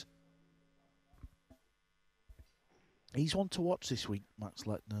round. He's one to watch this week, Max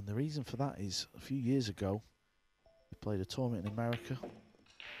Lechner, and the reason for that is a few years ago he played a tournament in America.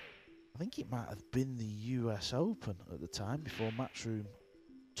 I think it might have been the US Open at the time before Matchroom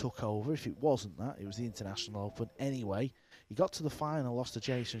took over. If it wasn't that, it was the International Open. Anyway, he got to the final, lost to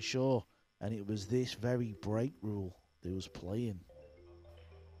Jason Shaw, and it was this very break rule that he was playing.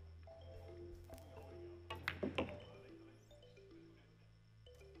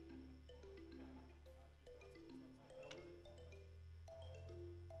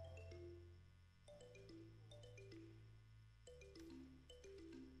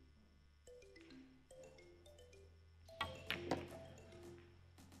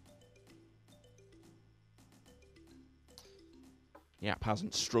 Yapp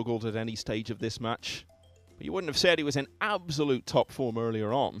hasn't struggled at any stage of this match. But you wouldn't have said he was in absolute top form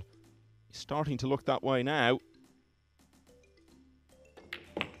earlier on. He's starting to look that way now.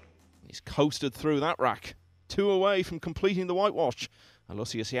 He's coasted through that rack. 2 away from completing the whitewash.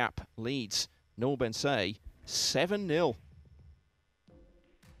 Aloysius Yapp leads Noel Bensaid 7-0.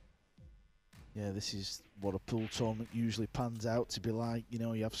 Yeah, this is what a pool tournament usually pans out to be like. You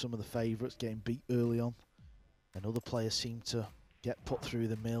know, you have some of the favourites getting beat early on, and other players seem to get put through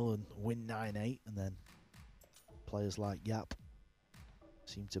the mill and win 9-8, and then players like Yapp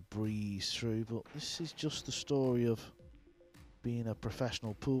seem to breeze through. But this is just the story of being a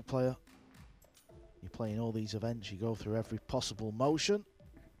professional pool player. You're playing all these events, you go through every possible motion.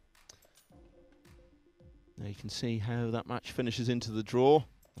 Now you can see how that match finishes into the draw.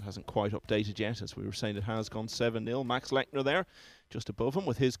 It hasn't quite updated yet, as we were saying. It has gone 7-0. Max Lechner there, just above him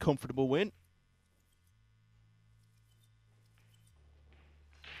with his comfortable win.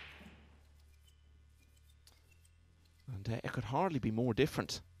 And it could hardly be more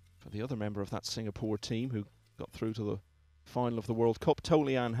different for the other member of that Singapore team who got through to the final of the World Cup, To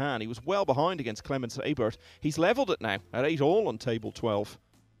Lian Han. He was well behind against Clemens Ebert. He's levelled it now at 8-all on table 12.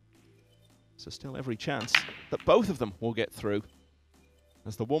 So still every chance that both of them will get through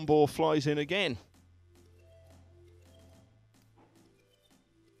as the 1 ball flies in again.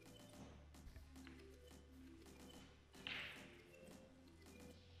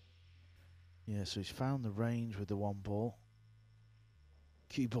 Yeah, so he's found the range with the 1 ball.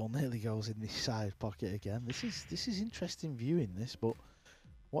 Cue ball nearly goes in this side pocket again. This is interesting viewing this, but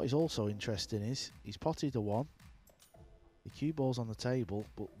what is also interesting is he's potted a 1. The cue ball's on the table,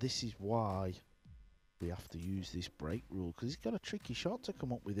 but this is why we have to use this break rule, because he's got a tricky shot to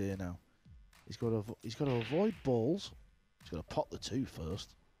come up with here now. He's got to avoid balls. He's got to pot the 2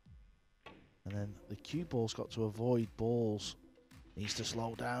 first, and then the cue ball's got to avoid balls. Needs to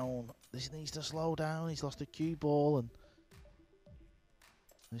slow down. This needs to slow down. He's lost a cue ball, and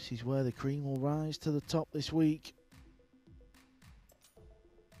this is where the cream will rise to the top this week.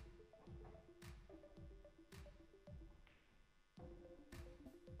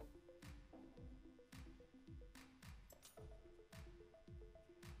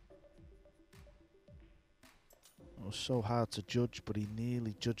 It was so hard to judge, but he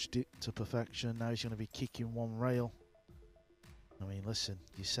nearly judged it to perfection. Now he's going to be kicking 1 rail. I mean, listen,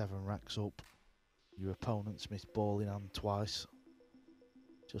 you're 7 racks up. Your opponent's missed ball in hand twice.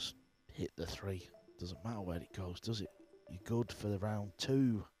 Just hit the 3. Doesn't matter where it goes, does it? You're good for the round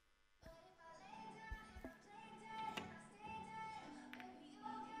 2.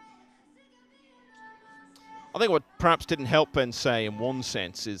 I think what perhaps didn't help Bensaid in one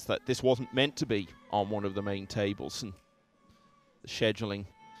sense is that this wasn't meant to be on one of the main tables, and the scheduling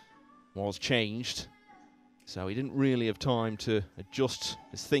was changed. So he didn't really have time to adjust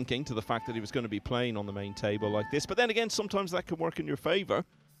his thinking to the fact that he was going to be playing on the main table like this. But then again, sometimes that can work in your favour.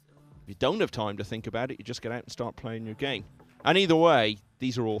 If you don't have time to think about it, you just get out and start playing your game. And either way,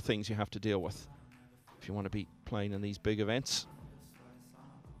 these are all things you have to deal with if you want to be playing in these big events.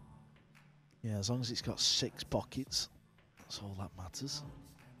 Yeah, as long as it's got 6 pockets, that's all that matters.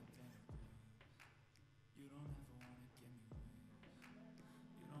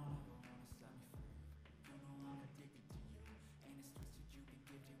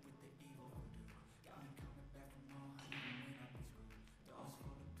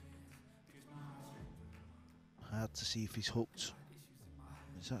 pad to see if he's hooked.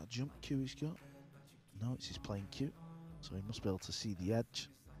 Is that a jump cue he's got? No, it's his playing cue. So he must be able to see the edge.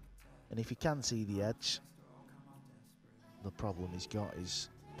 And if he can see the edge, the problem he's got is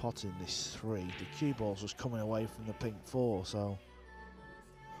potting this 3. The cue ball's just coming away from the pink 4, so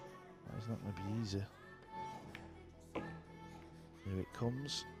that's not going to be easy. Here it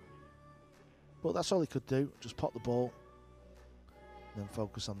comes. But that's all he could do, just pot the ball, then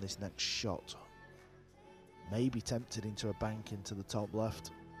focus on this next shot. Maybe tempted into a bank into the top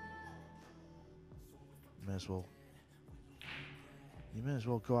left. May as well. You may as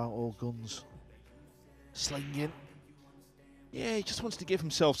well go out all guns. Slinging. Yeah, he just wants to give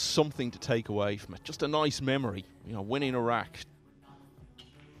himself something to take away from it. Just a nice memory, you know, winning a rack.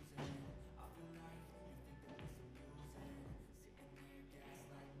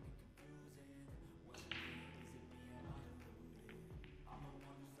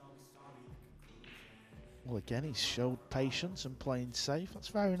 Well, again, he's showed patience and playing safe. That's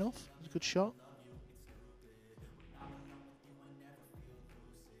fair enough. It's a good shot.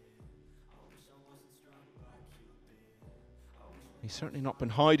 He's certainly not been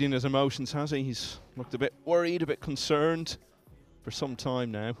hiding his emotions, has he? He's looked a bit worried, a bit concerned for some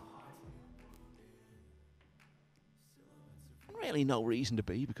time now. Really no reason to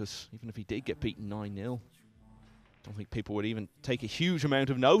be, because even if he did get beaten 9-0, I don't think people would even take a huge amount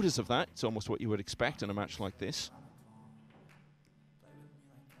of notice of that. It's almost what you would expect in a match like this.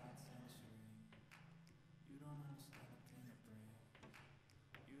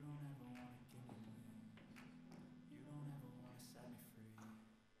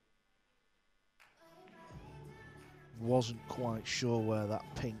 Wasn't quite sure where that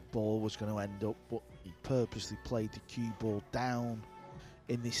pink ball was going to end up, but he purposely played the cue ball down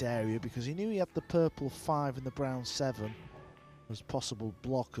in this area because he knew he had the purple 5 and the brown 7 as possible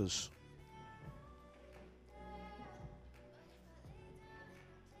blockers.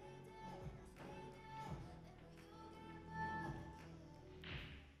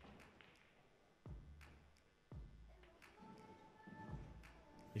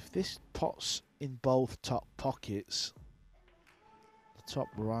 If this pots in both top pockets, the top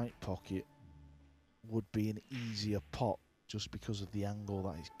right pocket would be an easier pot just because of the angle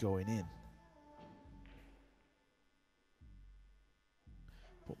that is going in.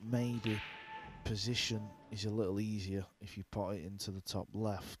 But maybe position is a little easier if you pot it into the top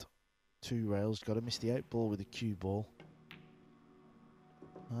left. 2 rails, got to miss the 8 ball with the cue ball.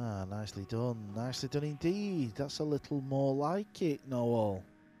 Ah, nicely done. Nicely done indeed. That's a little more like it, Noel.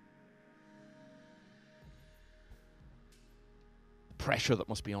 Pressure that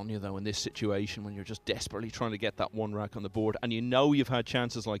must be on you though in this situation when you're just desperately trying to get that 1 rack on the board and you know you've had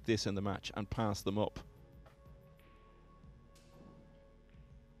chances like this in the match and pass them up.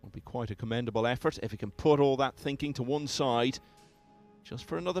 Will be quite a commendable effort if he can put all that thinking to one side just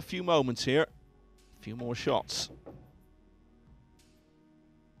for another few moments here. A few more shots.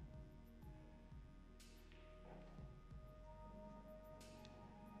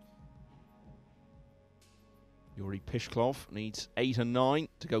 Yuri Pishklov needs 8 and 9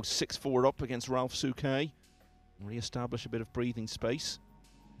 to go 6-4 up against Ralph Souquet and re-establish a bit of breathing space.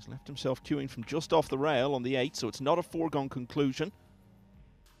 He's left himself queuing from just off the rail on the 8, so it's not a foregone conclusion.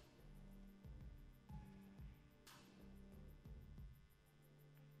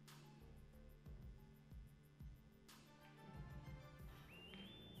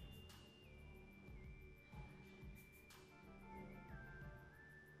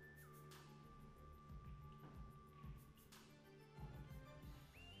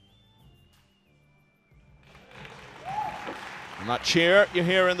 And that cheer you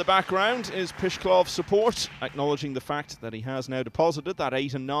hear in the background is Pishklov's support, acknowledging the fact that he has now deposited that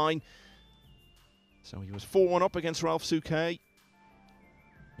 8 and 9. So he was 4-1 up against Ralph Souquet.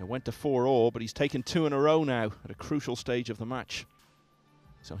 It went to 4-all, but he's taken 2 in a row now at a crucial stage of the match.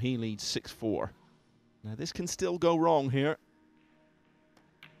 So he leads 6-4. Now this can still go wrong here.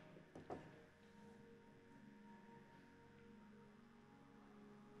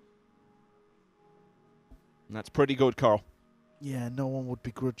 And that's pretty good, Carl. Yeah, no one would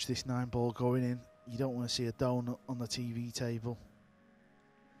begrudge this 9 ball going in. You don't want to see a donut on the TV table.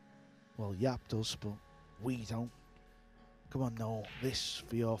 Well, Yapp does, but we don't. Come on, Noel. This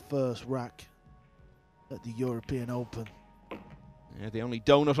for your first rack at the European Open. Yeah, the only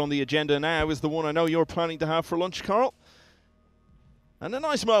donut on the agenda now is the one I know you're planning to have for lunch, Carl. And a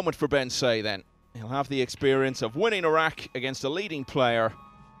nice moment for Bensaid then. He'll have the experience of winning a rack against a leading player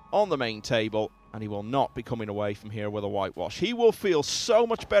on the main table, and he will not be coming away from here with a whitewash. He will feel so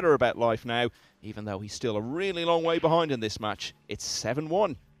much better about life now, even though he's still a really long way behind in this match. It's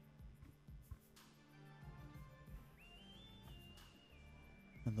 7-1.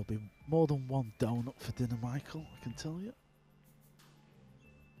 And there'll be more than one donut for dinner, Michael, I can tell you.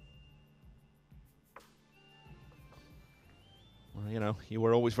 Well, you know, you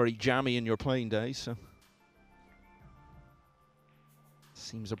were always very jammy in your playing days, so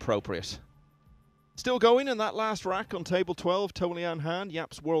seems appropriate. Still going in that last rack on table 12, Tolian Han,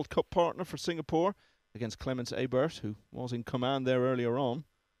 Yapp's World Cup partner for Singapore, against Clemens Ebert, who was in command there earlier on.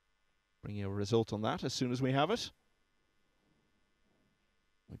 Bring you a result on that as soon as we have it.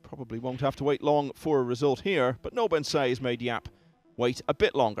 We probably won't have to wait long for a result here, but Noel Bensaid has made Yapp wait a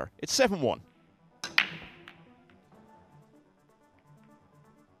bit longer. It's 7-1.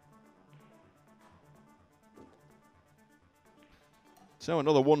 So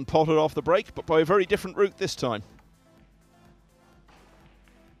another one potted off the break, but by a very different route this time.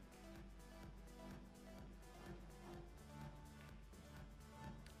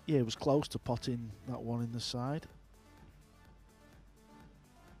 Yeah, it was close to potting that one in the side.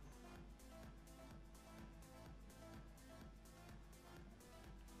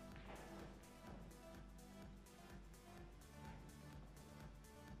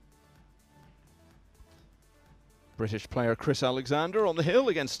 British player Chris Alexander on the hill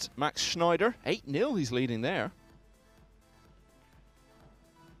against Max Schneider. 8-0 he's leading there.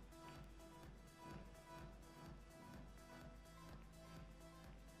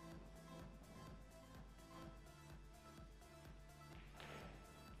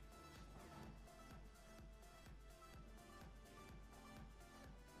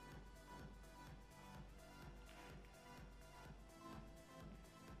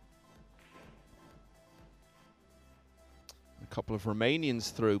 A couple of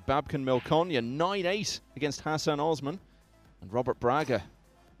Romanians through. Babkan Melkonia 9-8 against Hassan Osman. And Robert Braga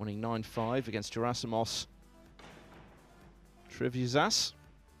winning 9-5 against Gerasimos Triviazas.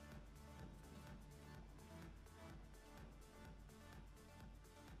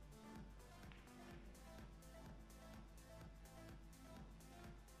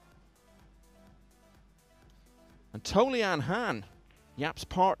 And Tolian Han, Yapp's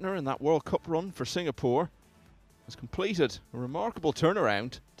partner in that World Cup run for Singapore, has completed a remarkable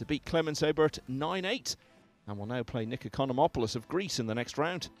turnaround to beat Clemens Ebert 9-8 and will now play Nick Economopoulos of Greece in the next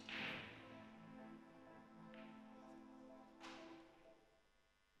round.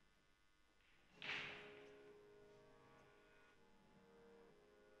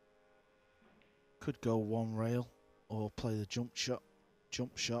 Could go one rail or play the jump shot.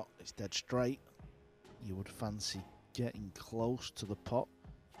 Jump shot, it's dead straight. You would fancy getting close to the pot.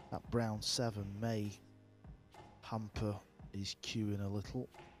 That brown 7 may hamper his cueing a little,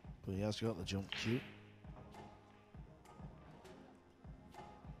 but he has got the jump cue.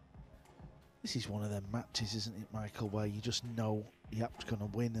 This is one of them matches, isn't it, Michael, where you just know Yapp's going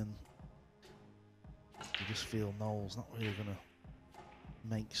to win and you just feel Noel's not really going to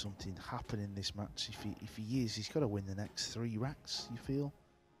make something happen in this match. If he is, he's got to win the next 3 racks, you feel.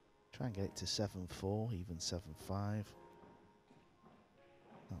 Try and get it to 7-4, even 7-5.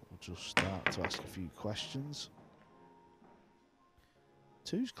 That will just start to ask a few questions.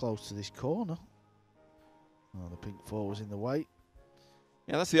 2's close to this corner. Oh, the pink 4 was in the way.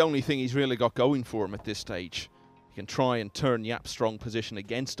 Yeah, that's the only thing he's really got going for him at this stage. He can try and turn Yapp's strong position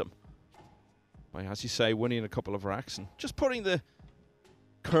against him by, as you say, winning a couple of racks and just putting the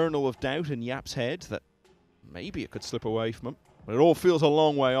kernel of doubt in Yapp's head that maybe it could slip away from him. But it all feels a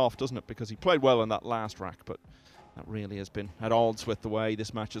long way off, doesn't it? Because he played well in that last rack, but that really has been at odds with the way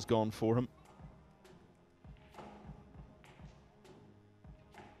this match has gone for him.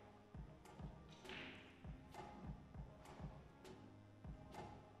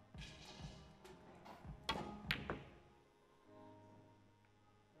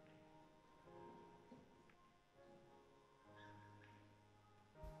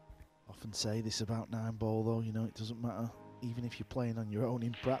 Often say this about 9-ball though, you know, it doesn't matter. Even if you're playing on your own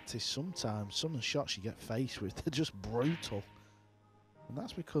in practice, sometimes some of the shots you get faced with, they're just brutal. And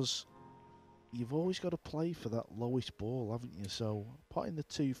that's because you've always got to play for that lowest ball, haven't you? So potting the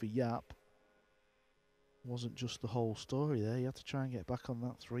 2 for Yapp wasn't just the whole story there. You had to try and get back on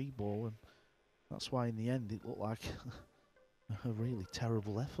that 3 ball, and that's why in the end it looked like a really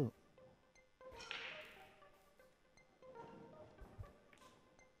terrible effort.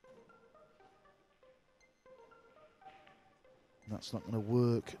 That's not going to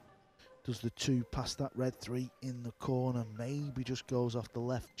work. Does the 2 past that red 3 in the corner? Maybe just goes off the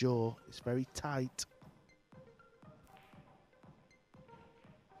left jaw. It's very tight.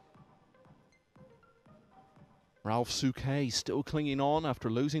 Ralph Souquet still clinging on after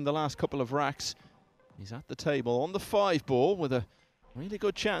losing the last couple of racks. He's at the table on the 5 ball with a really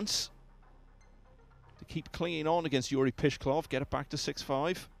good chance to keep clinging on against Yuri Pishklov, get it back to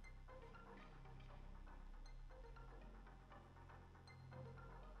 6-5.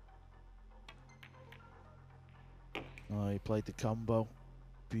 Oh, he played the combo.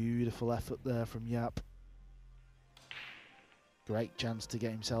 Beautiful effort there from Yapp. Great chance to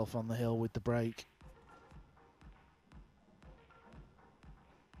get himself on the hill with the break.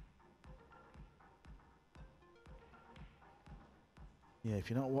 Yeah, if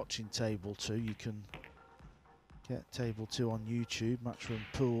you're not watching Table 2, you can get Table 2 on YouTube, Matchroom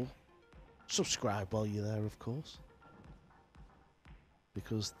Pool. Subscribe while you're there, of course.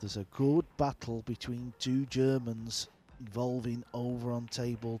 Because there's a good battle between two Germans involving over on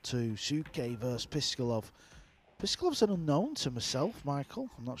Table 2. Suke versus Piskalov. Piskalov's an unknown to myself, Michael.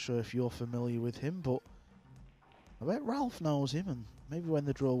 I'm not sure if you're familiar with him, but I bet Ralph knows him, and maybe when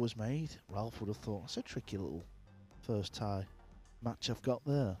the draw was made, Ralph would have thought, that's a tricky little first tie match I've got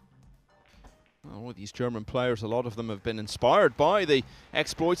there. Oh, these German players, a lot of them have been inspired by the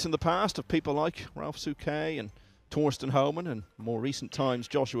exploits in the past of people like Ralph Suke and Torsten Homan, and more recent times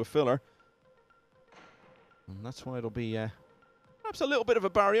Joshua Filler. And that's why it'll be perhaps a little bit of a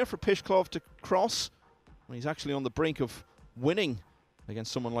barrier for Pishklov to cross when he's actually on the brink of winning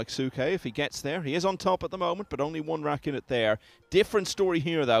against someone like Suke if he gets there. He is on top at the moment, but only one rack in it there. Different story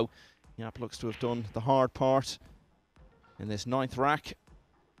here, though. Yapp looks to have done the hard part in this 9th rack.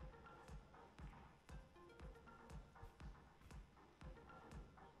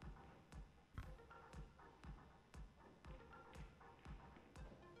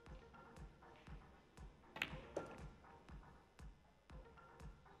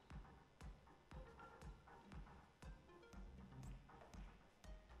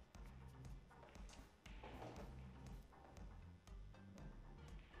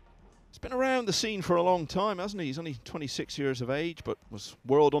 Been around the scene for a long time, hasn't he? He's only 26 years of age, but was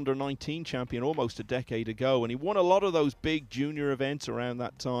World Under-19 champion almost a decade ago, and he won a lot of those big junior events around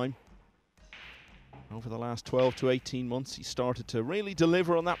that time. Over the last 12 to 18 months, he started to really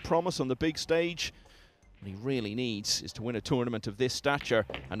deliver on that promise on the big stage. What he really needs is to win a tournament of this stature,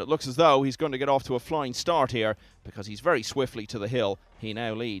 and it looks as though he's going to get off to a flying start here, because he's very swiftly to the hill. He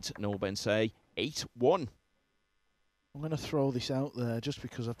now leads Noel Bensaid 8-1. I'm going to throw this out there just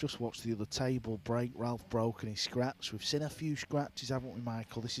because I've just watched the other table break. Ralph broke and he scratched. We've seen a few scratches, haven't we,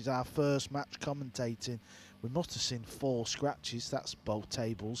 Michael? This is our first match commentating. We must have seen 4 scratches. That's both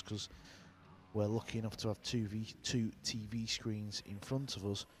tables because we're lucky enough to have two TV screens in front of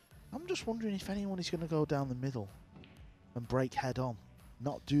us. I'm just wondering if anyone is going to go down the middle and break head on,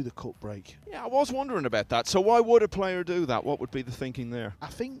 not do the cut break. Yeah, I was wondering about that. So why would a player do that? What would be the thinking there? I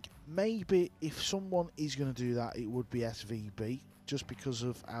think maybe if someone is going to do that, it would be SVB, just because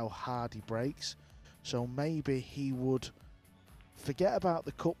of how hard he breaks. So maybe he would forget about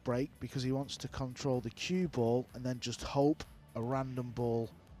the cut break because he wants to control the cue ball and then just hope a random ball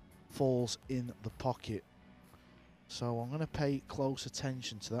falls in the pocket. So I'm going to pay close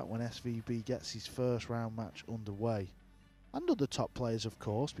attention to that when SVB gets his first round match underway. And other top players, of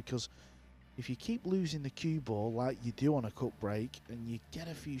course, because if you keep losing the cue ball like you do on a cut break and you get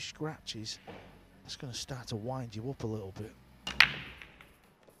a few scratches, that's going to start to wind you up a little bit.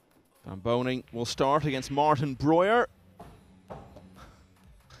 Van Boning will start against Martin Breuer. And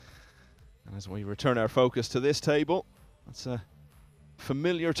as we return our focus to this table, that's a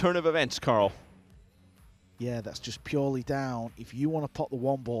familiar turn of events, Carl. Yeah, that's just purely down. If you want to pot the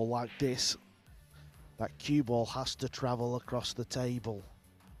one ball like this, that cue ball has to travel across the table.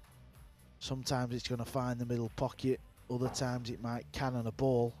 Sometimes it's going to find the middle pocket, other times it might cannon a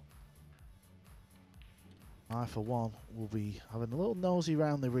ball. I, for one, will be having a little nosy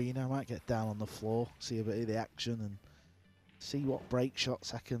around the arena. I might get down on the floor, see a bit of the action and see what break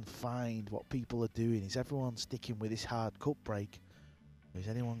shots I can find, what people are doing. Is everyone sticking with this hard cut break? Or is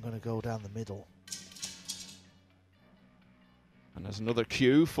anyone going to go down the middle? And as another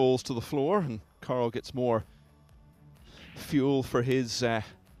cue falls to the floor and Carl gets more fuel for his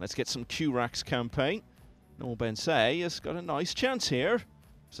let's get some cue racks campaign. Noel Bensaid has got a nice chance here.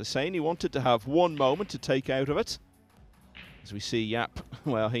 As I say, he wanted to have one moment to take out of it. As we see Yapp,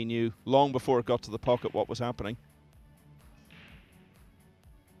 well, he knew long before it got to the pocket what was happening.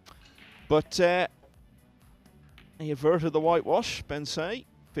 But he averted the whitewash, Bensaid,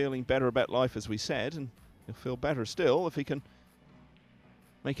 feeling better about life as we said, and he'll feel better still if he can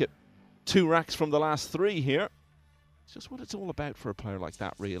make it 2 racks from the last 3 here. It's just what it's all about for a player like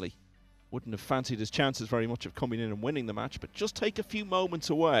that, really. Wouldn't have fancied his chances very much of coming in and winning the match, but just take a few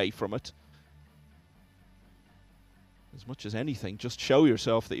moments away from it. As much as anything, just show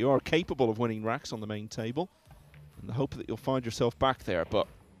yourself that you are capable of winning racks on the main table, in the hope that you'll find yourself back there. But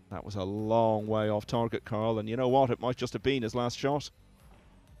That was a long way off target, Carl, and you know what? It might just have been his last shot.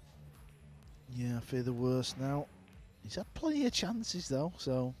 Yeah, I fear the worst now. He's had plenty of chances though,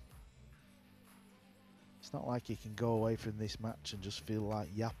 so it's not like he can go away from this match and just feel like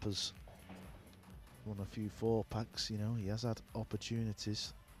Yapp has won a few 4-packs. You know, he has had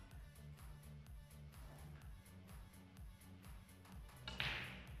opportunities.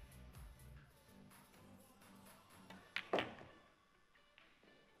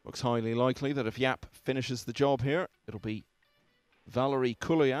 Looks highly likely that if Yapp finishes the job here, it'll be Valery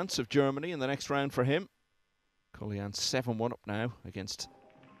Kulians of Germany in the next round for him. Kulians 7-1 up now against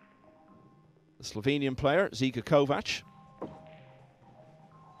the Slovenian player, Ziga Kovac.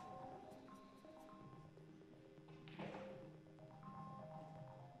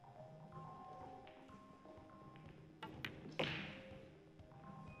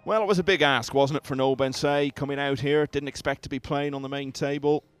 Well, it was a big ask, wasn't it, for Noel Bensaid coming out here. Didn't expect to be playing on the main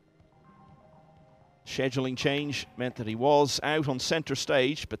table. Scheduling change meant that he was out on centre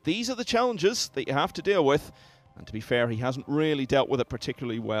stage, but these are the challenges that you have to deal with. And to be fair, he hasn't really dealt with it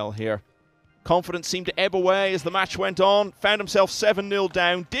particularly well here. Confidence seemed to ebb away as the match went on. Found himself 7-0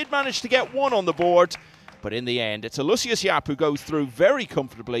 down. Did manage to get one on the board. But in the end, it's Aloysius Yapp who goes through very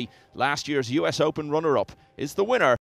comfortably. Last year's US Open runner-up is the winner.